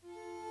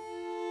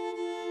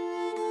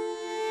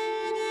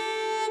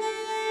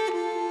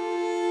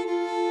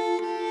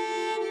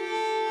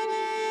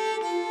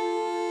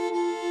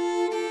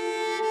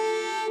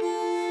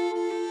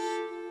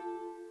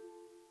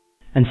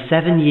 And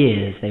 7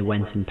 years they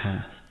went and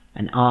passed,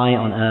 and eye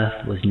on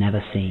earth was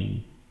never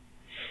seen.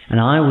 And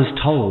I was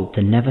told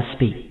to never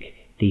speak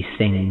these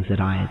things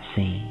that I had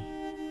seen.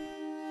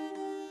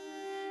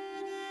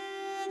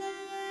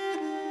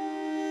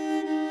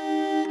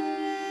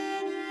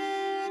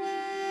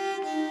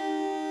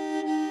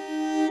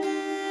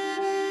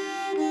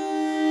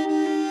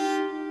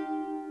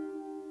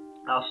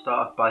 I'll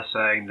start off by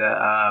saying that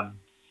I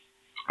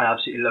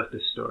absolutely love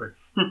this story.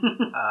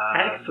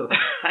 Excellent,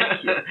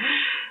 thank you.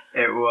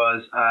 It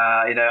was,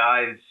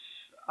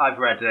 I've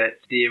read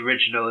it. The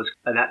original is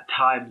an at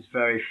times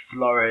very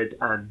florid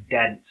and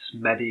dense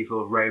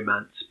medieval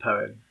romance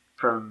poem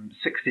from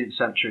 16th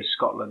century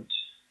Scotland.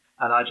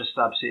 And I just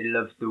absolutely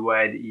loved the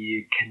way that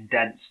you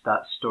condensed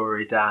that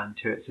story down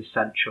to its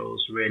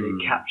essentials, really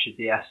captured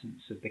the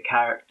essence of the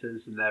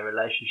characters and their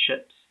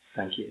relationships.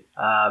 Thank you.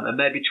 And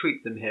maybe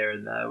tweak them here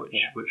and there,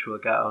 which we'll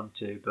get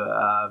onto. But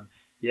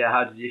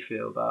how did you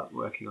feel about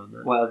working on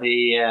that? Well,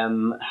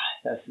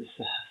 there's this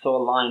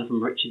sort of line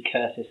from Richard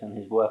Curtis and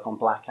his work on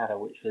Blackadder,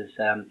 which was,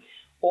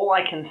 all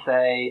I can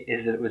say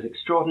is that it was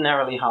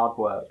extraordinarily hard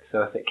work.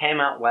 So if it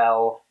came out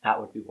well, that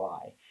would be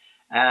why.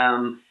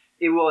 The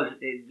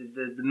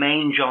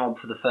main job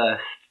for the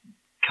first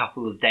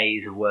couple of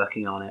days of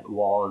working on it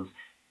was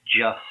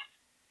just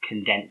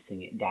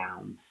condensing it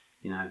down.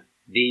 You know,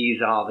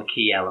 these are the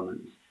key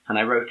elements. And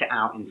I wrote it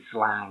out in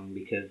slang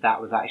because that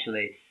was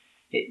actually,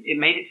 it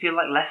made it feel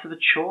like less of a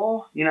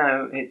chore. You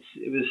know, it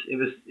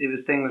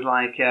was things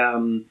like,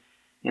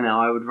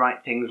 I would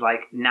write things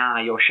like,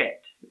 nah, you're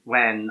shit,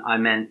 when I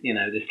meant,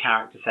 this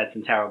character said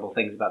some terrible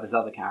things about this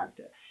other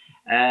character.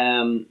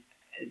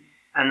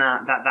 And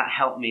that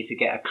helped me to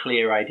get a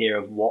clear idea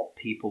of what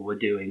people were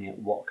doing at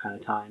what kind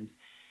of times.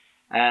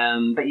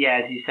 But yeah,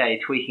 as you say,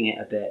 tweaking it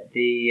a bit,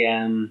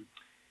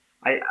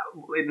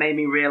 it made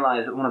me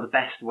realize that one of the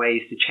best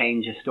ways to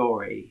change a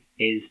story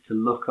is to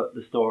look at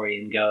the story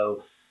and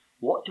go,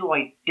 what do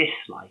I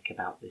dislike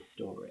about this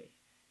story?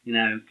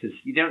 Because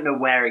you don't know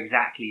where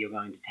exactly you're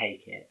going to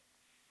take it.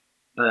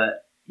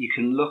 But you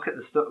can look at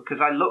the story,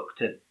 because I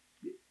looked at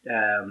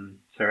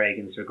Sir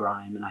Aegon, Sir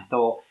Grime, and I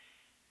thought,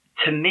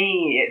 to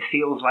me, it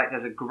feels like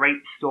there's a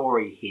great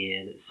story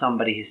here that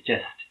somebody has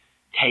just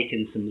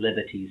taken some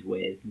liberties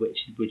with, which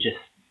were just,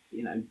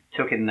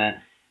 took in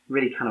the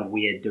really kind of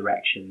weird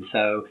direction.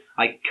 So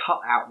I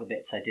cut out the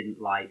bits I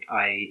didn't like.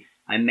 I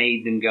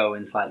made them go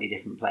in slightly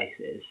different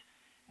places.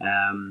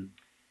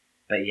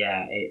 But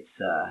yeah, it's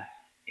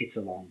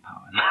a long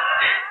poem.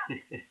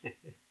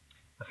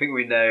 I think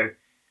we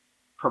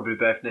probably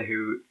both know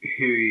who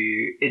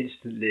you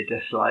instantly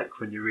dislike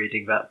when you're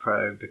reading that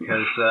poem,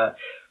 because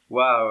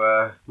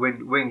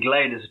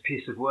Winglaine is a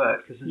piece of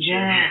work, isn't she?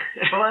 Yeah.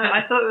 Well,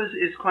 I thought it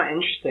was quite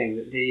interesting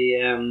that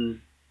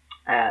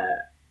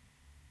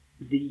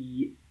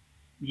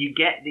you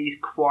get these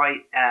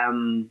quite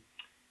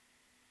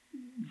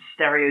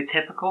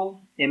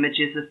stereotypical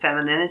images of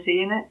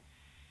femininity in it.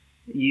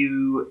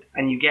 You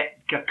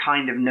get a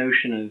kind of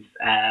notion of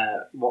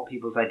what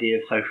people's idea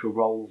of social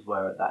roles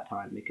were at that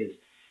time, because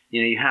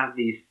you have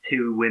these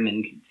two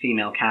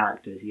female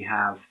characters. You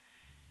have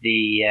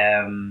the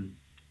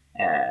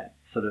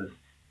sort of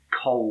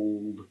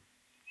cold,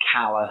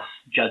 callous,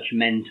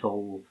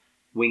 judgmental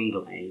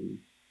Winglaine,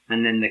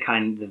 and then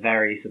the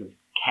very sort of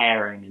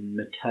caring and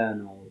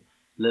maternal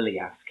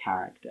Lilias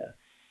character.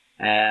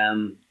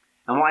 And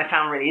what I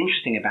found really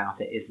interesting about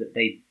it is that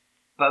they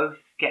both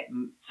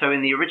so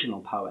in the original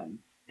poem,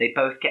 they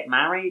both get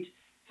married.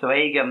 So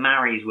Aegon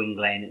marries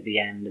Winglaine at the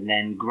end, and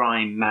then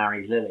Grime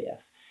marries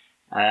Lilias.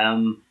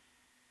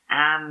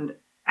 And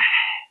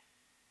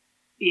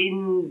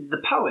in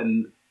the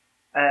poem,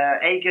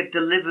 Aegon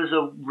delivers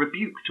a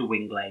rebuke to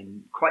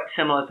Winglaine, quite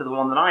similar to the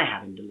one that I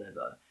had him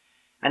deliver.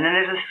 And then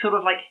there's a sort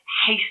of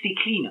hasty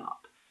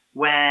clean-up,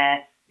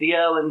 where the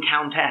Earl and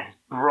Countess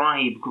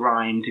bribe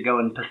Grime to go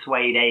and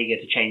persuade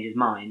Aegon to change his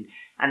mind.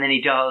 And then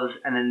he does,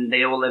 and then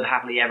they all live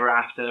happily ever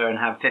after and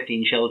have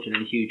 15 children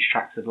and huge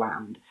tracts of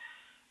land.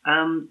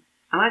 And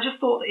I just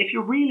thought that if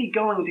you're really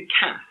going to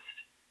cast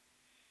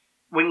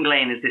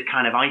Winglaine as this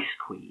kind of ice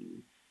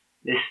queen,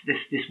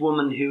 this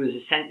woman who is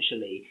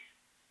essentially,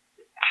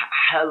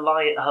 her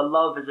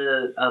love is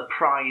a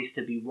prize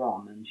to be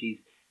won, and she's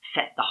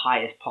set the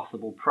highest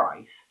possible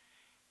price,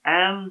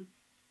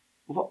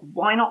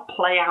 why not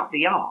play out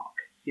the arc?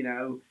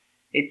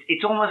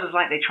 It's almost as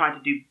like they try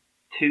to do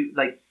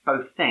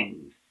both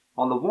things.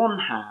 On the one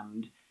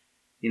hand,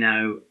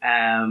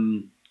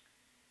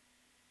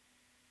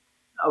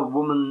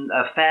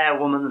 a fair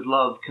woman's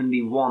love can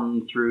be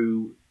won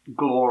through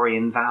glory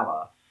and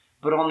valor,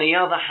 but on the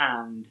other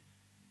hand,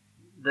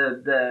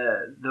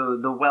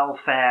 the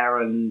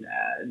welfare and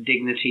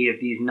dignity of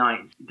these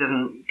knights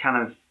doesn't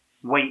kind of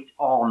wait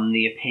on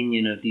the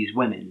opinion of these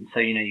women. So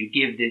you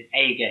give this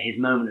Aegon his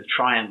moment of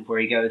triumph where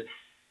he goes,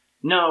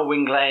 "No,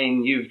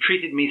 Winglaine, you've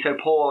treated me so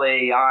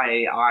poorly.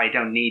 I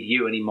don't need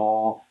you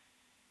anymore."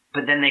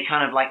 But then they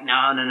kind of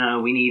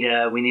no, we need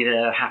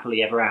a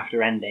happily ever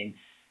after ending.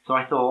 So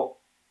I thought,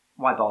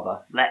 why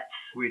bother?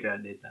 We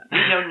don't need that.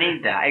 We don't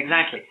need that,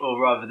 exactly.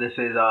 Or rather, this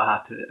is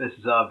our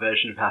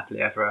version of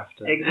happily ever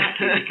after.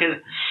 Exactly,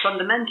 because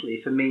fundamentally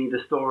for me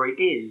the story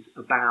is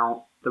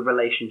about the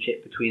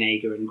relationship between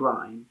Aegon and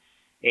Grime.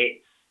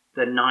 It's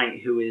the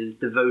knight who is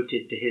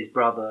devoted to his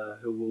brother,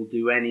 who will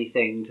do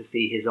anything to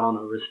see his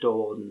honor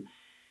restored,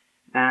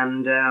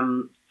 and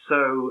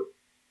so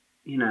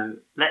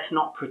let's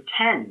not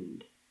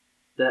pretend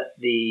that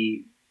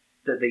the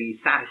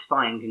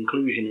satisfying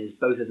conclusion is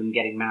both of them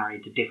getting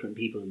married to different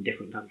people in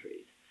different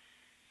countries.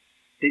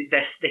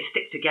 They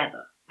stick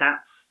together.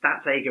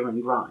 That's Aegon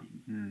and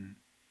Grime.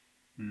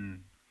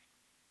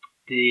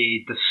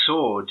 The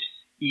sword,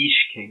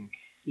 Ijking.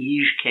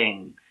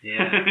 Ijking.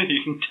 Yeah.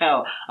 You can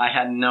tell I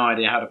had no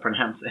idea how to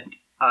pronounce it.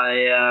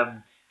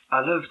 I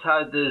loved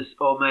how there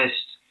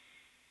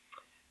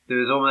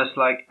was almost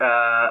like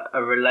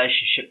a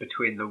relationship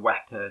between the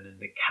weapon and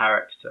the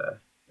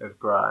character of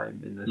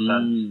Grime, in the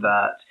sense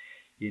that,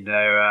 you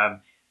know,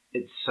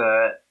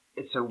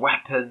 it's a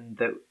weapon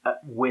that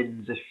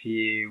wins if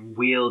you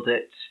wield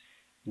it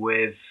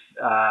with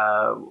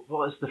what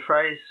was the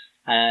phrase?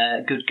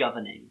 Good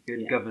governing.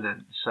 Good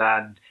governance,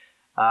 and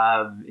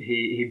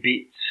he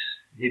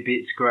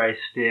beats Grey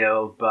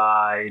Steel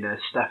by, you know,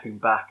 stepping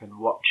back and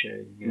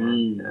watching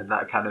and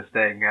that kind of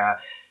thing.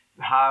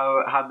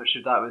 How much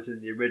of that was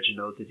in the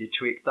original? Did you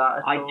tweak that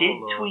at all? I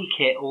did tweak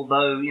it,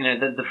 although, you know,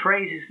 the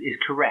phrase is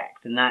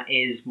correct, and that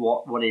is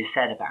what is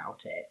said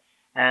about it.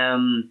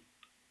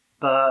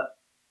 But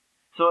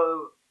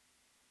so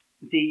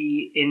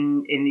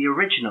in the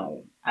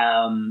original,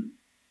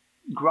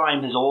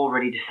 Grime has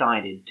already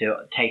decided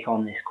to take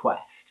on this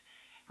quest,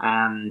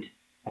 and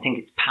I think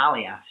it's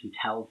Pallias who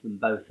tells them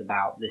both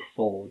about this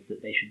sword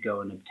that they should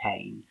go and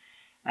obtain.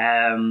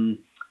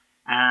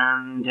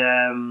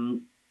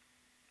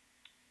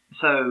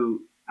 So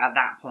at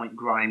that point,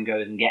 Grime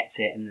goes and gets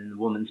it, and then the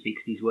woman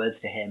speaks these words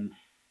to him.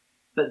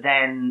 But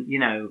then, you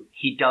know,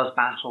 he does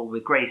battle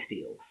with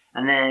Greysteel,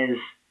 and there's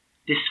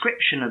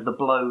description of the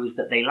blows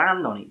that they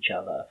land on each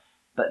other,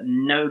 but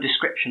no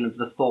description of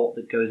the thought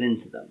that goes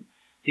into them.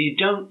 So you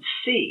don't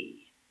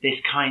see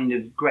this kind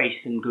of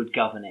grace and good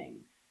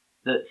governing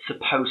that's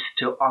supposed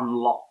to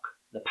unlock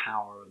the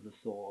power of the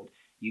sword.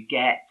 You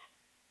get,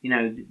 you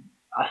know,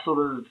 a sort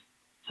of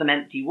some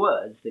empty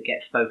words that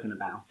get spoken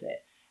about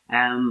it.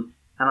 And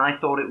I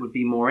thought it would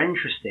be more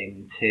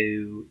interesting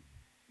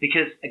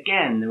because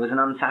again, there was an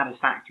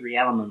unsatisfactory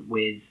element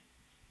with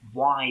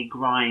why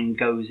Grime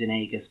goes in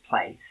Aega's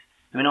place.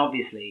 I mean,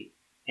 obviously,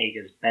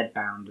 Aega's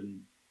bedbound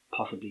and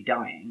possibly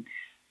dying,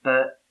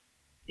 but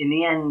in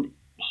the end,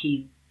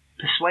 he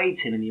persuades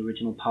him in the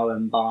original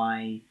poem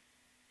by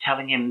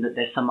telling him that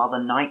there's some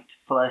other knight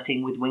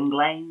flirting with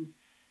Winglain,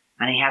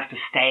 and he has to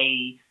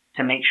stay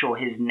to make sure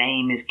his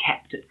name is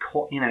kept at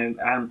court, you know,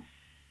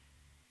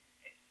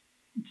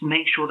 to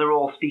make sure they're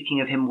all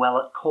speaking of him well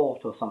at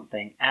court or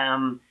something.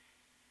 And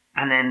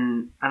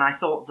I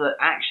thought that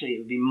actually it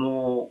would be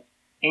more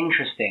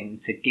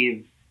interesting to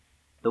give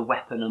the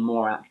weapon a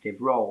more active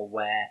role,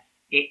 where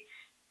it's,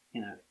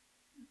 you know,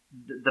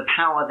 the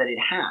power that it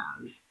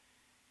has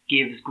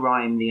gives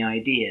Grime the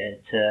idea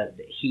that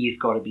he's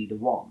got to be the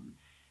one.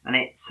 And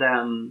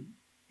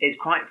it's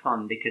quite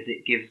fun because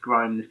it gives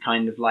Grime this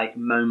kind of like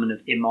moment of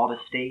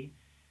immodesty.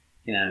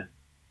 You know,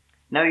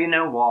 no, you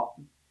know what?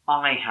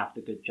 I have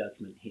the good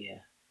judgment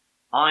here.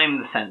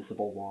 I'm the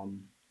sensible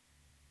one,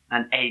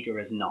 and Aega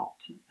is not.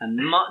 And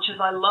much as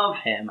I love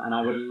him, and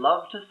I would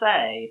love to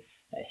say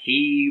that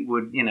he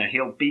would, you know,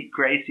 he'll beat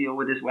Greysteel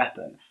with his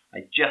weapon,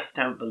 I just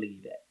don't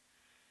believe it.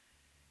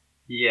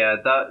 Yeah,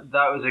 that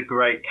was a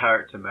great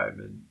character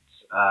moment.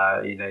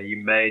 You know, you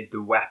made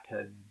the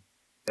weapon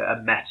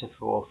a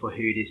metaphor for who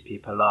these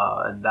people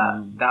are, and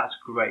that's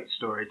great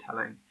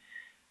storytelling.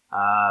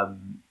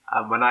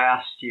 And when I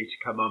asked you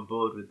to come on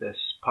board with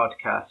this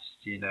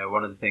podcast, you know,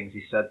 one of the things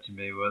you said to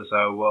me was,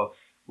 "Oh, well,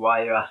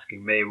 why are you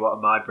asking me? What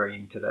am I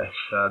bringing to this?"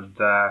 And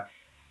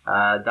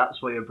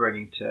that's what you're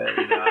bringing to it.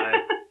 You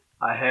know,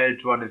 I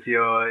heard one of the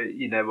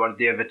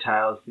other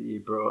tales that you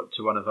brought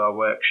to one of our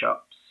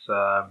workshops,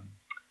 and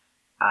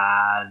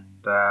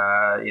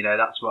you know,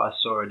 that's what I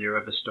saw in your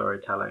other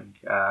storytelling.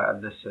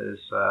 And this is.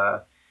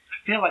 I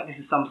feel like this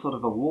is some sort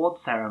of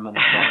award ceremony.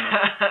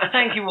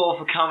 Thank you all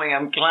for coming.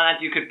 I'm glad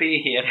you could be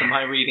here for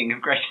my reading of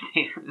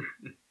Greysteel.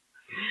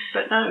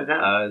 But no,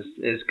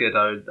 it's good.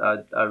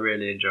 I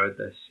really enjoyed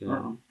this. You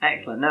know?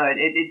 Excellent. No,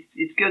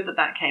 it's good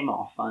that came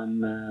off. I'm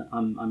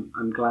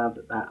glad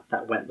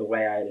that went the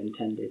way I had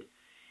intended.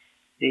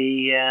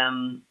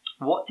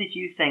 What did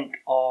you think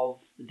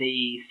of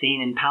the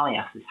scene in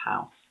Pallias's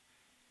house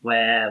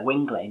where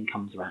Winglain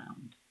comes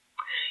around?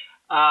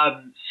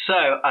 So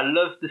I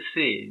love the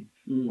scene.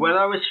 When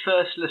I was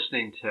first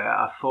listening to it,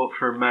 I thought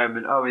for a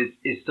moment,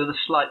 he's done a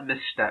slight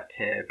misstep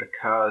here,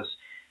 because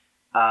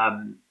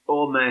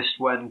almost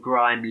when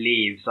Grime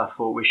leaves, I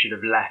thought we should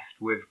have left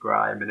with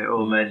Grime, and it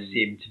almost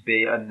seemed to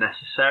be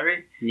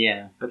unnecessary.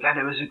 Yeah. But then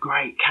it was a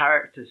great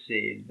character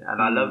scene,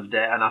 and I loved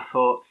it, and I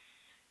thought,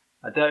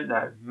 I don't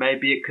know,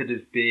 maybe you could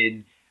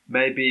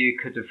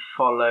have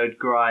followed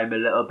Grime a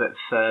little bit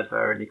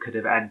further, and he could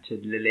have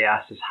entered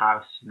Lilias's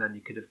house, and then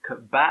you could have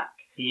cut back.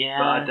 Yeah.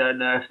 But I don't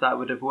know if that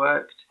would have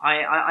worked.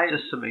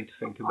 Just something to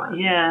think about.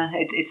 Yeah,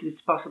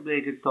 it's possibly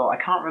a good thought. I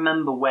can't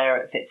remember where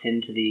it fits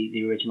into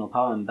the original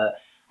poem, but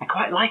I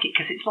quite like it,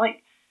 because it's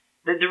like,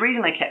 the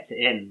reason I kept it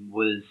in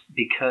was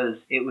because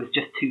it was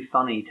just too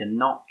funny to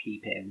not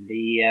keep in.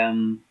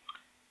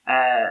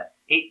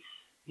 It's,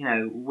 you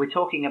know, we're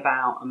talking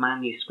about a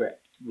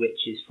manuscript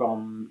which is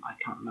from, I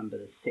can't remember,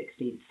 the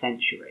 16th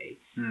century,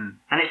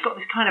 and it's got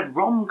this kind of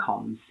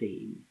rom-com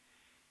scene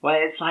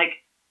where it's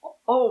like,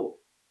 oh,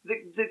 the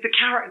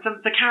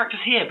character's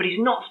here, but he's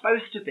not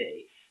supposed to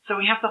be. So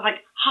we have to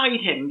like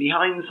hide him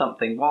behind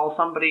something while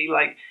somebody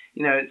like,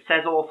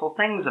 says awful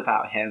things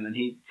about him, and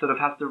he sort of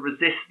has to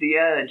resist the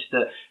urge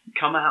to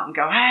come out and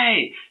go,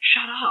 hey,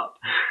 shut up,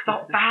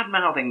 stop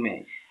bad-mouthing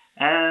me.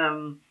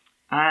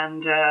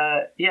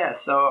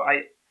 So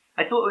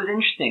I thought it was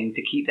interesting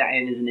to keep that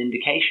in as an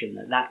indication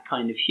that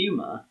kind of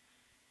humour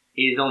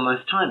is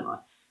almost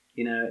timeless.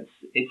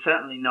 It's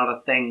certainly not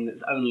a thing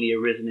that's only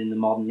arisen in the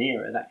modern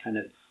era, that kind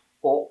of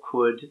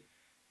awkward,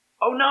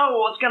 oh no,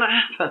 what's going to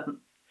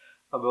happen?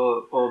 I'm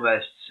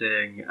almost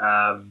seeing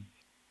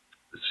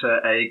Sir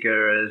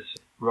Ager as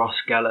Ross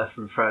Geller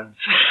from Friends.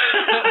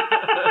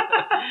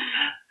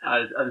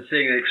 I'm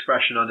seeing the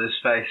expression on his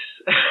face.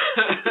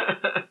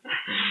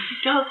 He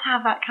does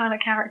have that kind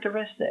of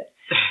characteristic.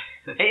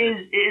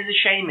 It is a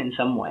shame in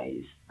some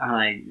ways.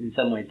 In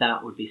some ways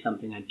that would be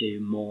something I'd do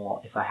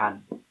more if I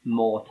had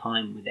more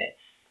time with it,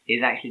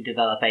 is actually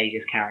develop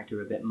Ager's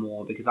character a bit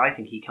more, because I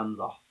think he comes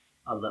off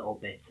a little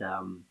bit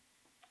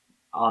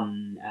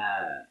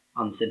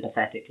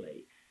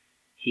unsympathetically.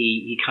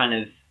 He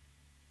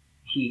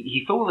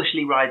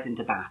foolishly rides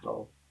into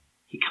battle.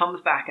 He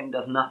comes back and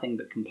does nothing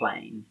but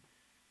complain.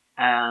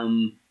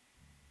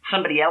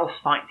 Somebody else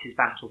fights his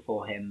battle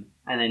for him,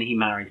 and then he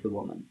marries the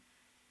woman.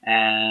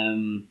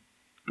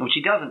 Which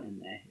he doesn't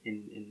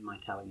in my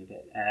telling of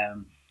it.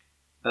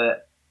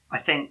 But I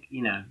think,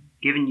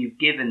 given you've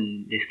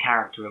given this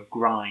character of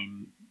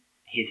Grime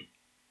his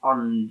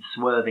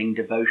unswerving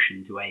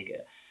devotion to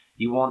Ager,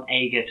 you want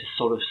Ager to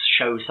sort of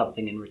show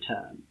something in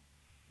return.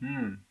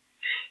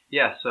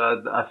 Yeah,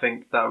 so I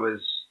think that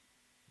was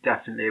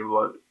definitely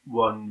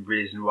one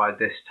reason why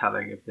this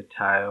telling of the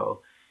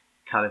tale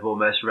kind of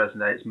almost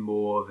resonates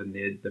more than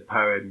the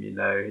poem.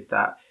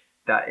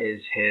 That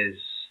is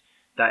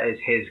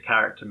his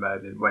character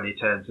moment when he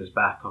turns his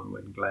back on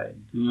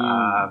Gwynplaine.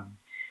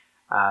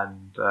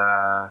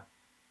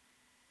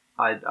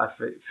 I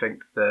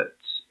think that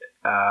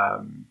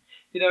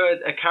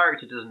a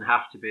character doesn't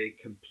have to be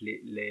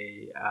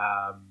completely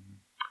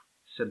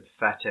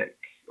sympathetic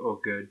or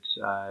good.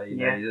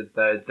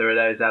 There are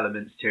those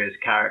elements to his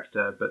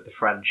character, but the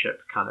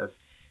friendship kind of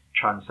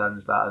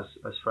transcends that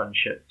as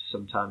friendship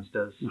sometimes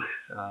does.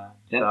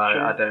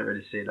 I don't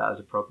really see that as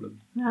a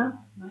problem. No,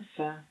 that's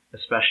fair.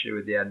 Especially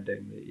with the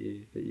ending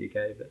that you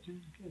gave it.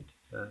 Good.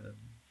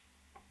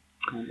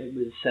 It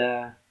was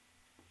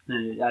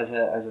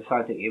as a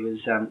side thing, it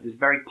was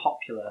very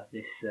popular,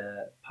 this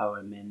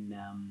poem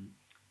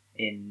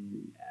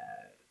in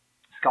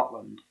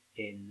Scotland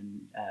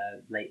in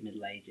the late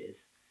Middle Ages.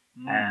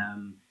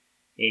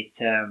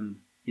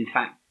 In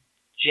fact,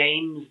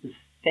 James V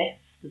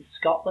of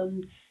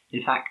Scotland,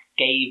 in fact,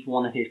 gave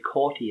one of his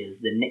courtiers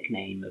the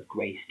nickname of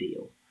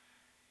Greysteel,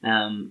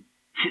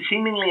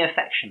 seemingly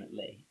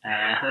affectionately,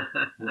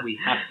 we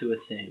have to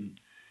assume.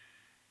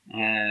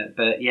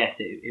 But yes,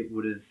 it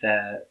would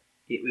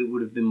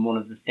have been one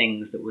of the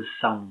things that was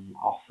sung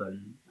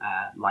often,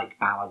 like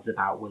ballads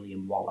about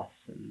William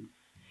Wallace.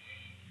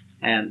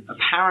 And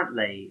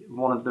apparently,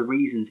 one of the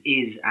reasons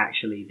is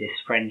actually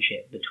this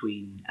friendship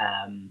between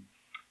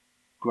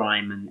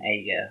Grime and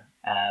Ager,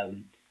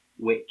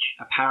 which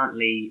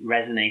apparently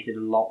resonated a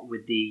lot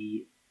with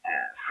the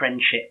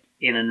friendship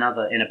in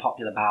a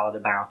popular ballad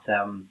about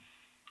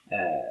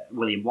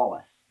William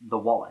Wallace, the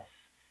Wallace,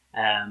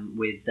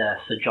 with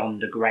Sir John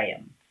de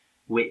Graham,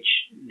 which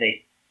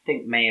they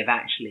think may have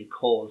actually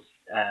caused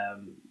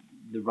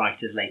the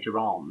writers later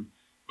on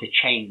to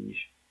change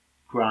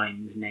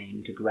Grime's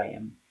name to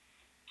Graham.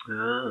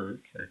 Oh,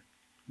 okay.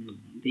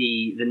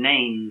 The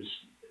names,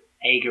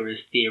 Ager is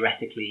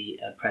theoretically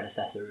a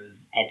predecessor of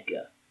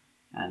Edgar,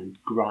 and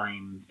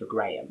Grime for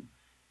Graham.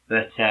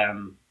 But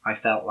I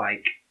felt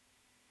like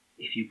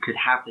if you could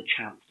have the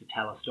chance to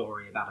tell a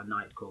story about a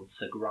knight called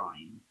Sir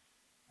Grime,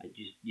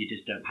 you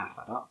just don't pass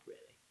that up,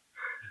 really.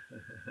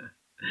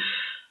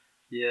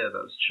 Yeah,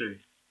 that's true.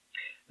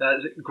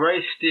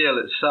 Greysteel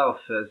itself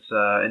is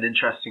an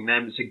interesting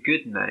name. It's a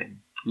good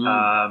name.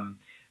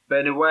 But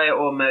in a way it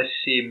almost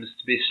seems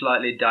to be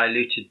slightly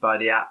diluted by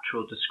the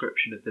actual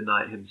description of the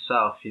knight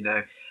himself.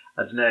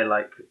 I don't know,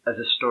 like as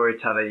a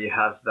storyteller you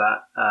have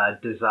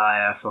that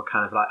desire for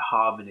kind of like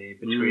harmony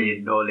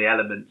between all the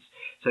elements.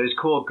 So he's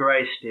called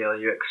Greysteel,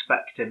 you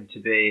expect him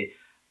to be,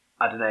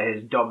 I don't know,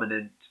 his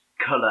dominant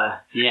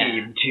colour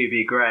scheme to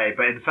be grey,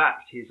 but in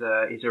fact he's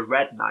a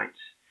red knight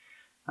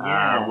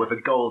with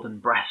a golden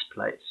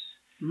breastplate.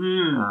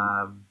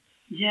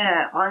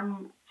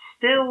 I'm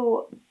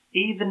still,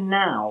 even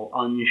now,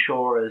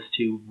 unsure as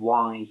to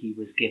why he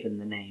was given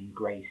the name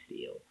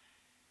Greysteel.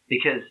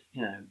 Because,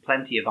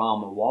 plenty of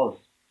armour was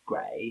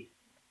grey,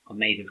 or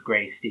made of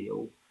grey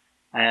steel,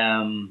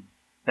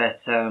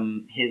 but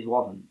his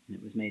wasn't, and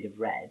it was made of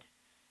red.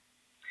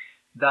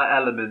 That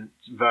element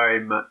very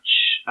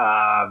much,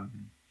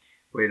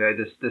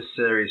 this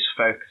series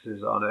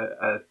focuses on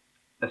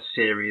a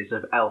series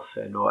of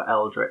elfin or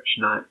eldritch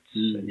knights,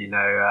 and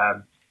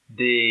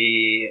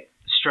the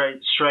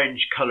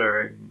strange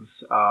colourings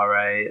are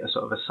a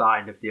sort of a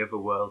sign of the other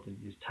world in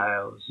these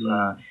tales.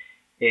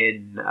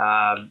 In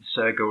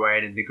Sir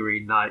Gawain and the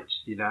Green Knight,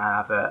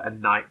 have a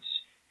knight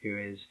who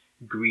is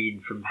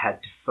green from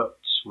head to foot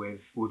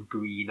with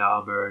green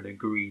armor and a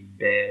green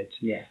beard.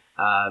 Yeah.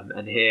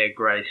 And here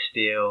Grey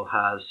Steel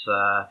has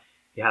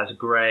he has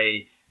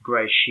grey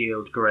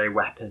shield, grey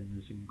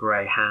weapons, and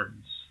grey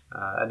hands.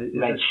 And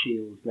red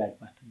shield, red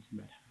weapons, and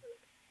red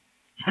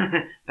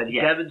hands. But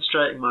yeah,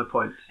 demonstrating my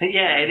point.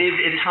 Yeah, it is.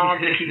 It's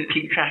hard to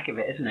keep track of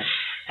it, isn't it?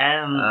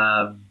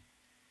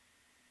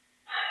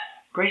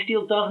 Grey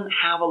Steel doesn't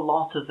have a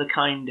lot of the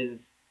kind of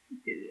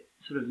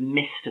sort of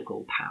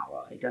mystical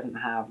power. It doesn't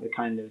have the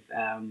kind of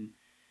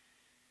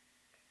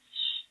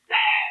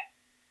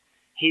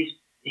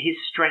his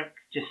strength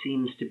just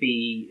seems to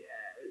be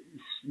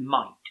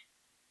might,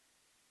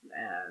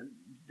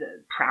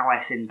 the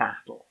prowess in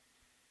battle,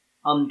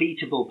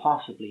 unbeatable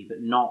possibly,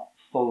 but not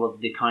full of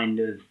the kind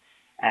of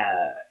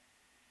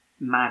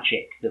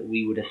magic that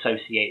we would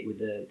associate with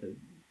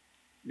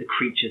the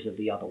creatures of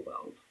the other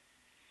world.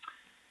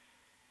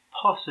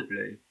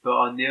 Possibly, but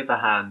on the other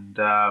hand,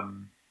 I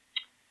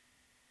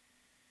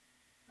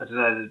don't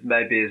know,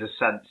 maybe there's a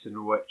sense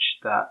in which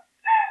that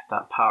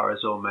power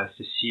is almost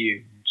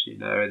assumed,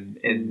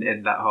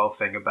 in that whole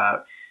thing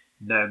about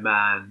no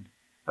man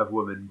of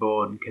woman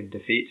born can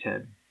defeat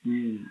him.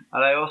 And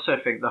I also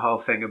think the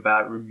whole thing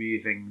about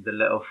removing the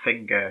little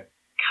finger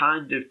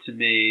kind of, to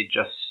me,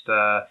 just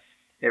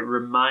it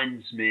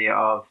reminds me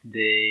of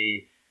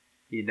the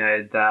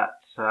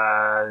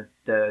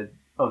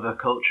other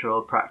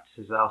cultural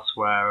practices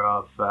elsewhere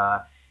of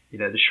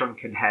the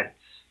shrunken heads.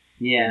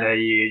 Yeah.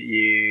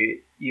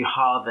 You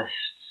harvest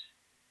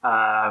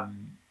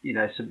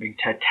something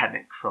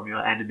totemic from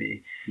your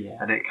enemy,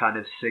 and it kind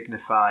of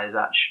signifies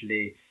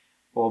actually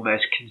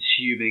almost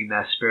consuming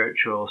their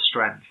spiritual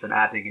strength and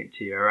adding it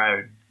to your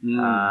own.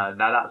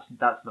 Now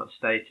that's not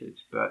stated,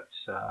 but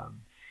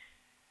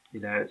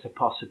it's a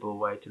possible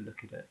way to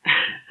look at it.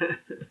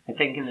 I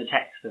think in the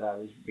text that I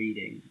was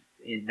reading,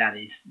 that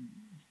is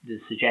the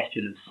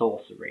suggestion of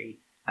sorcery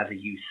as a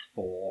use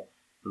for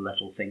the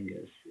little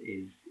fingers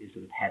is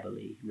sort of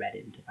heavily read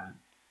into that.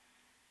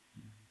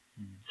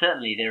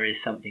 Certainly there is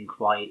something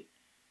quite,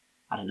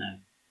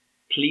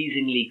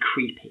 pleasingly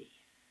creepy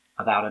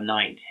about a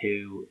knight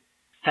who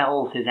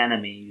fells his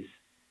enemies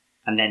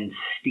and then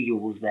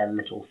steals their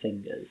little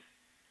fingers.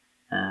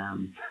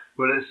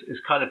 Well,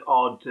 it's kind of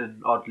odd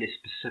and oddly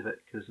specific,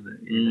 isn't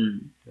it?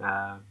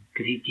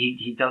 Because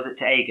he does it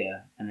to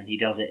Aegur, and then he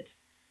does it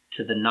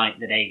to the knight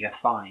that Aegur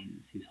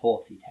finds, whose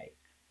horse he takes.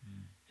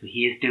 So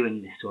he is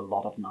doing this to a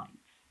lot of knights.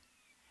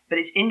 But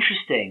it's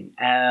interesting.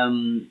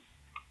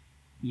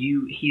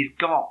 He's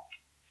got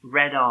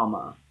red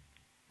armor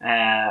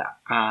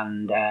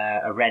and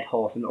a red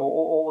horse, and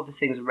all of the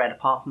things are red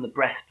apart from the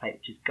breastplate,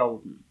 which is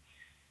golden.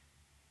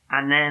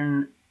 And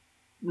then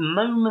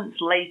moments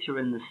later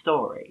in the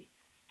story,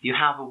 you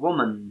have a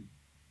woman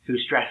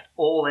who's dressed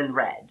all in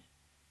red,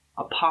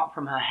 apart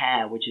from her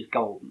hair, which is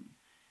golden.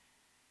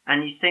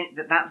 And you think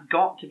that that's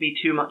got to be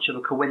too much of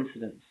a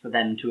coincidence for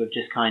them to have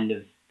just kind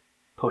of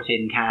put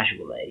in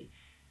casually.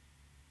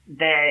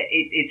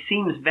 It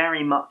seems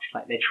very much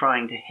like they're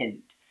trying to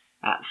hint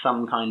at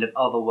some kind of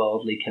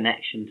otherworldly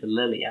connection to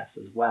Lilias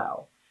as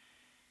well.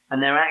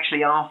 And there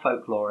actually are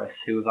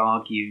folklorists who have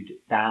argued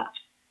that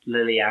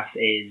Lilias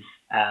is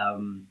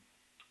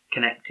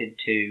connected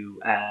to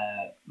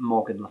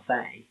Morgan Le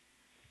Fay,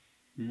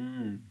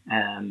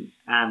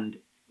 and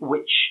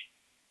which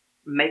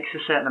makes a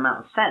certain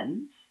amount of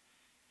sense,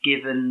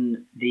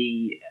 given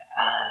the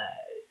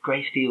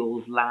Grey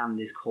Steel's land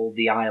is called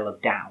the Isle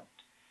of Doubt,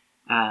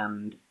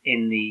 and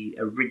in the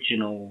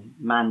original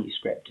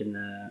manuscript, in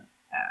the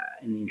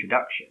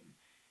introduction,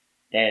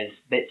 there's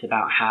bits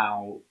about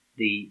how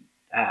the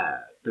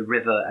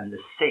river and the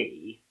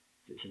sea,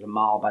 which is a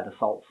mile by the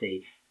salt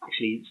sea,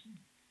 actually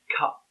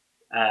cut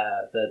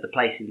the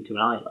place into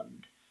an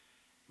island.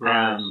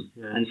 Right.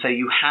 And so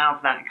you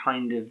have that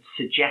kind of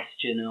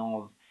suggestion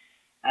of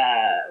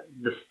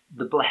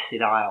the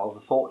Blessed Isles,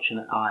 the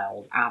Fortunate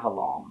Isles,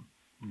 Avalon,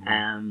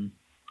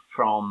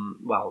 from,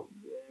 well,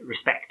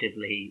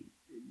 respectively,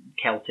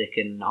 Celtic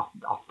and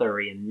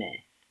Arthurian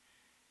myth.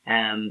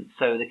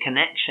 So the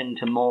connection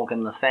to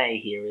Morgan Le Fay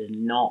here is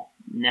not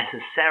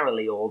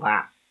necessarily all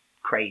that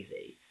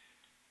crazy.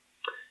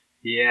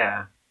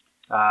 Yeah.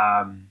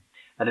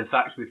 And in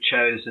fact, we've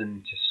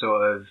chosen to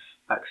sort of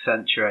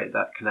accentuate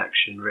that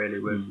connection really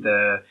with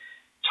the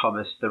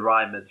Thomas the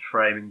Rhymer, the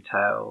Framing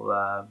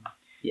Tale.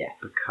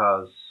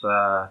 Because,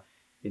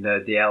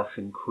 the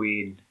Elfin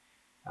Queen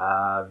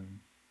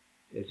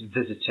is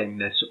visiting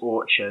this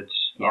orchard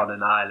on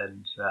an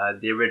island.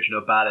 The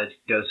original ballad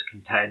does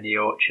contain the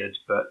orchard,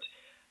 but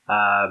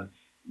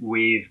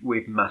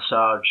we've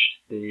massaged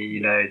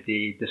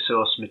the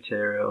source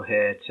material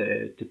here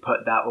to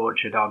put that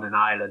orchard on an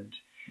island.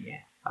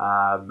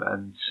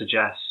 And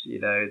suggest,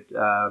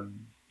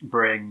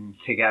 bring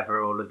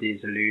together all of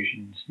these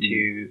allusions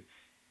to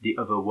the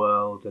other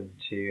world and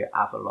to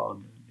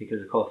Avalon.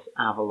 Because, of course,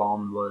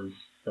 Avalon was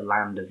the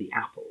land of the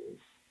apples,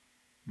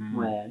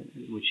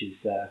 which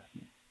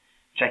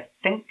I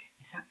think,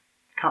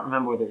 I can't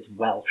remember whether it's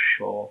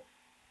Welsh or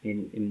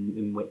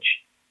in which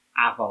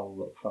Aval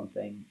or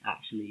something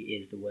actually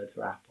is the word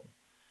for apple.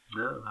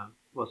 No, I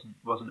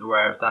wasn't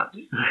aware of that.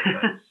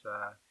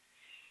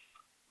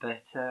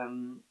 But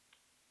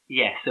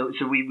yeah, so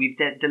we've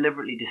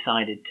deliberately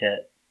decided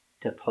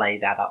to play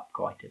that up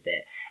quite a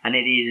bit, and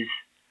it is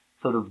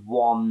sort of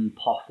one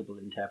possible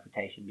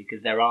interpretation,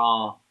 because there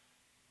are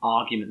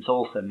arguments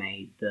also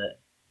made that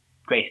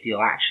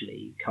Greysteel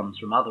actually comes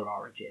from other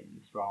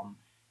origins, from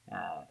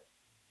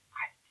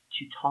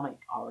Teutonic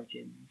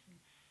origins,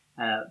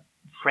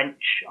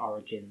 French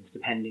origins,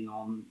 depending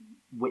on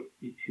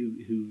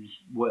whose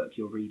work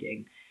you're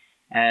reading.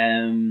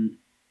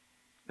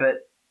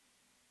 But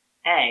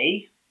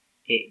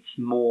it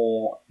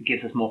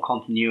gives us more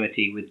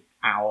continuity with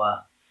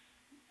our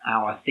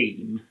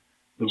theme,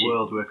 the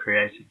world we're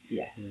creating.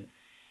 Yes. Yeah.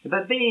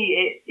 But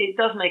B, it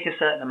does make a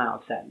certain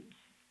amount of sense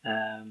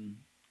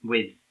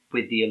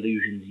with the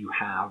allusions you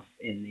have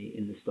in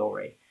the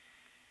story.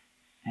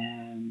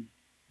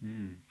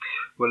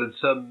 Well, in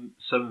some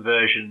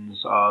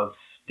versions of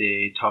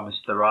the Thomas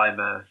the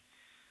Rhymer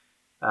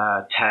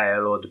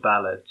tale or the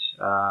ballad,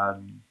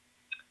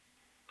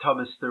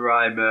 Thomas the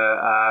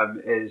Rhymer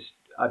is,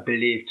 I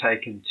believe,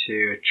 taken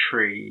to a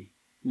tree,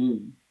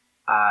 and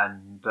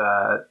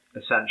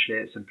essentially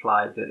it's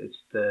implied that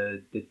it's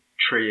the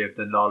tree of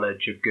the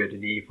knowledge of good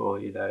and evil.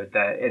 You know,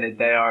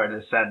 they are in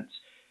a sense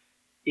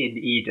in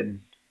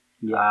Eden,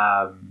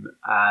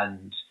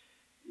 and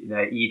you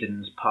know,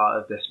 Eden's part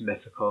of this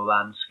mythical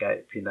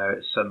landscape. You know,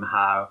 it's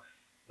somehow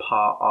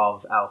part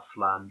of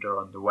Elfland or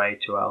on the way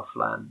to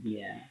Elfland.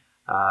 Yeah.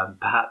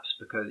 Perhaps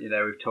because, you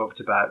know, we've talked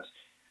about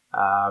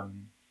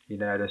you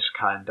know, this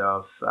kind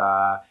of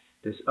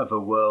this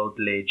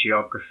otherworldly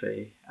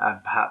geography,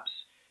 and perhaps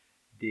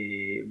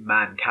the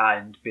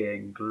mankind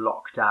being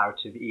locked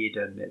out of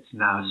Eden, it's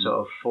now sort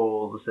of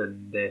falls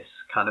in this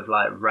kind of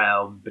like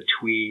realm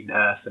between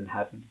earth and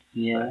heaven.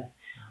 Yeah.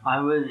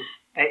 So.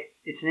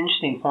 It's an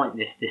interesting point,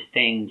 this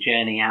thing,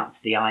 journey out to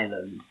the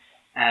island.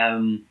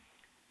 I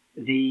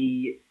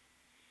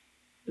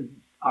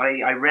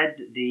read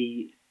that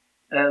the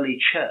early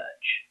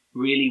church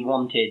really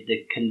wanted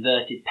the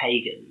converted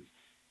pagans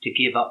to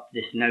give up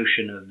this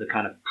notion of the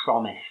kind of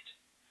promised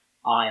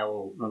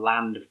isle, the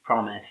land of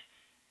promise,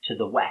 to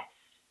the west.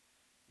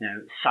 You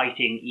know,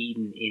 citing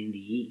Eden in the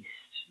east,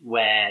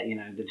 where, you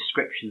know, the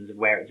descriptions of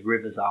where its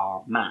rivers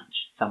are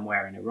matched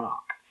somewhere in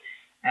Iraq.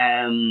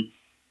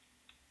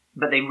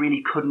 But they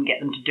really couldn't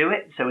get them to do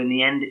it, so in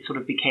the end it sort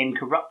of became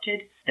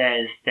corrupted.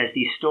 There's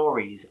these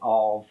stories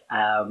of,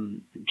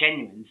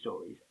 genuine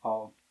stories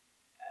of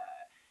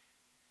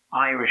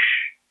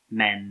Irish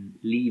men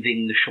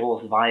leaving the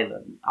shores of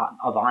Ireland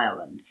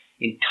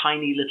in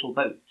tiny little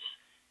boats,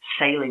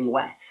 sailing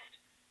west,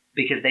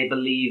 because they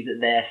believe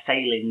that they're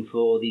sailing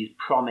for these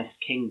promised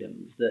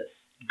kingdoms that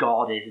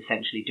God is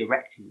essentially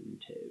directing them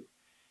to.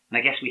 And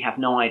I guess we have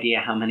no idea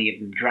how many of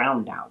them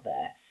drowned out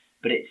there,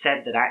 but it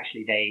said that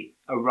actually they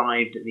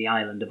arrived at the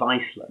island of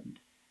Iceland,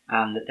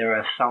 and that there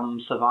are some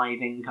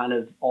surviving kind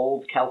of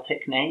old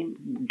Celtic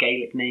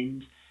Gaelic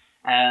names,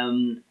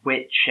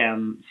 which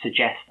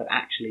suggest that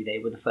actually they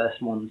were the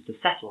first ones to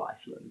settle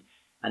Iceland,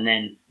 and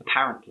then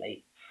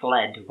apparently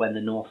fled when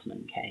the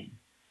Norsemen came.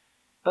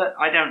 But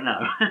I don't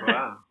know.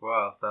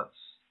 Wow, that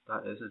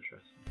is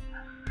interesting.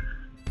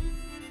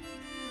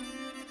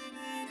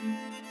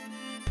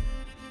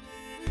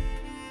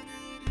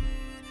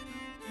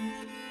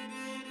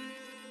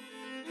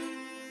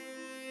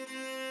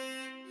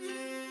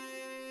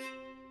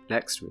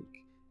 Next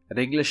week, an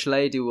English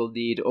lady will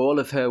need all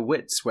of her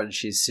wits when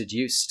she's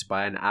seduced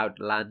by an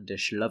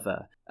outlandish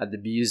lover and the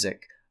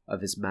music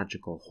of his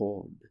magical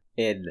horn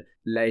in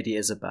Lady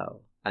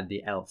Isabel and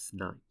the Elf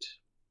Knight.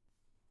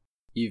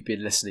 You've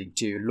been listening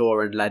to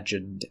Lore and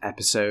Legend,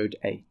 Episode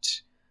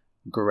 8,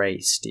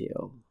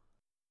 Greysteel.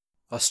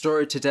 Our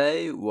story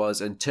today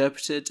was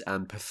interpreted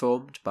and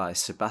performed by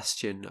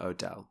Sebastian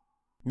Odell.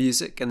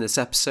 Music in this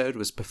episode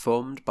was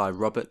performed by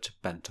Robert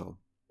Bentel.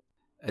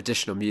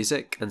 Additional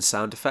music and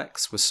sound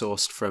effects were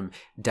sourced from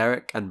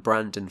Derek and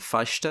Brandon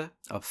Feister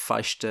of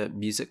Feister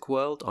Music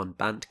World on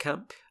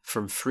Bandcamp,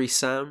 from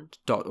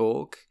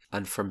freesound.org,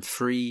 and from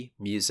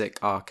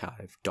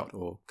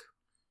freemusicarchive.org.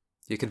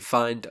 You can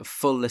find a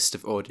full list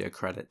of audio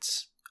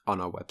credits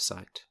on our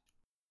website.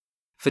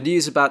 For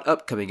news about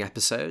upcoming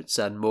episodes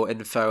and more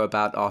info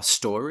about our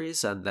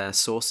stories and their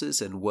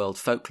sources in world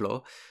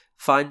folklore,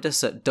 find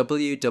us at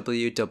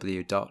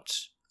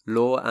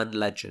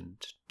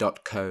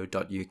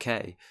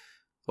www.loreandlegend.co.uk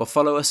or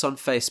follow us on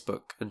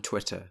Facebook and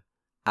Twitter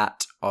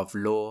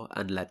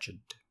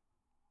 @ofloreandlegend.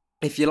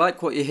 If you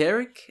like what you're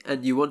hearing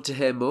and you want to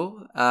hear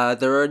more,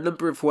 there are a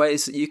number of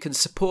ways that you can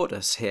support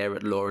us here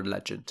at Lore and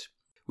Legend.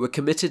 We're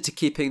committed to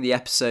keeping the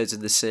episodes in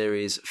the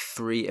series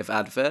free of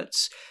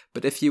adverts,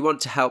 but if you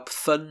want to help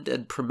fund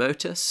and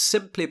promote us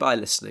simply by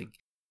listening,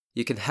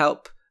 you can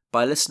help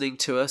by listening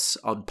to us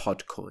on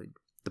Podcoin,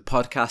 the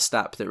podcast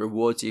app that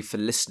rewards you for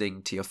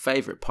listening to your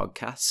favourite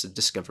podcasts and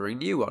discovering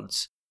new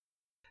ones.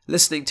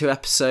 Listening to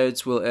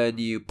episodes will earn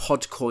you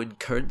Podcoin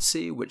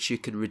currency, which you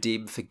can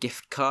redeem for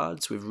gift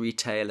cards with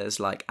retailers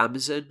like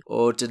Amazon,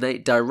 or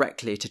donate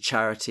directly to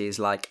charities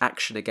like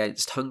Action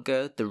Against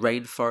Hunger, the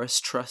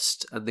Rainforest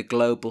Trust, and the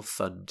Global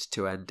Fund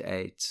to End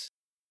AIDS.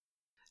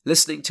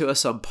 Listening to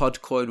us on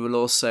Podcoin will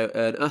also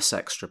earn us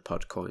extra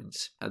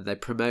Podcoins, and they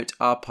promote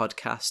our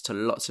podcast to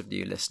lots of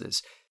new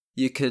listeners.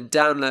 You can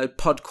download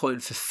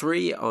Podcoin for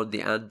free on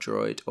the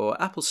Android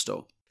or Apple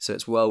Store, so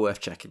it's well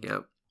worth checking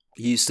out.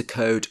 Use the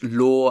code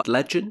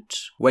LAWLEGEND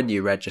when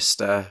you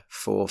register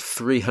for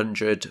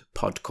 300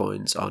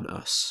 Podcoins on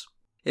us.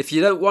 If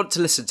you don't want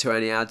to listen to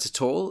any ads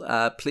at all,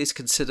 please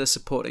consider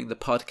supporting the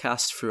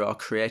podcast through our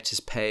creators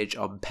page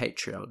on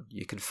Patreon.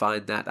 You can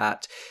find that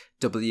at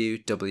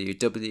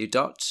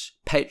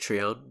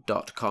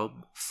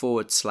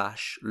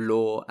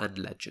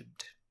www.patreon.com/lawandlegend.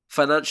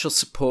 Financial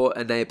support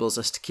enables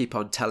us to keep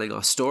on telling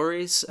our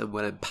stories and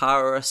will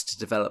empower us to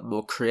develop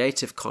more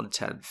creative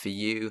content for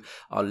you,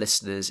 our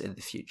listeners, in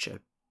the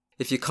future.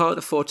 If you can't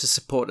afford to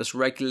support us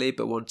regularly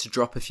but want to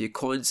drop a few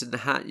coins in the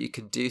hat, you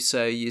can do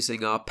so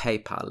using our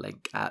PayPal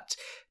link at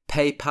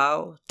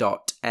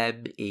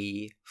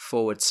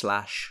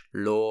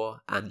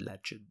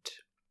paypal.me/lawandlegend.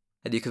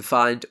 And you can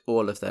find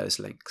all of those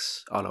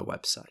links on our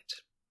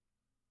website.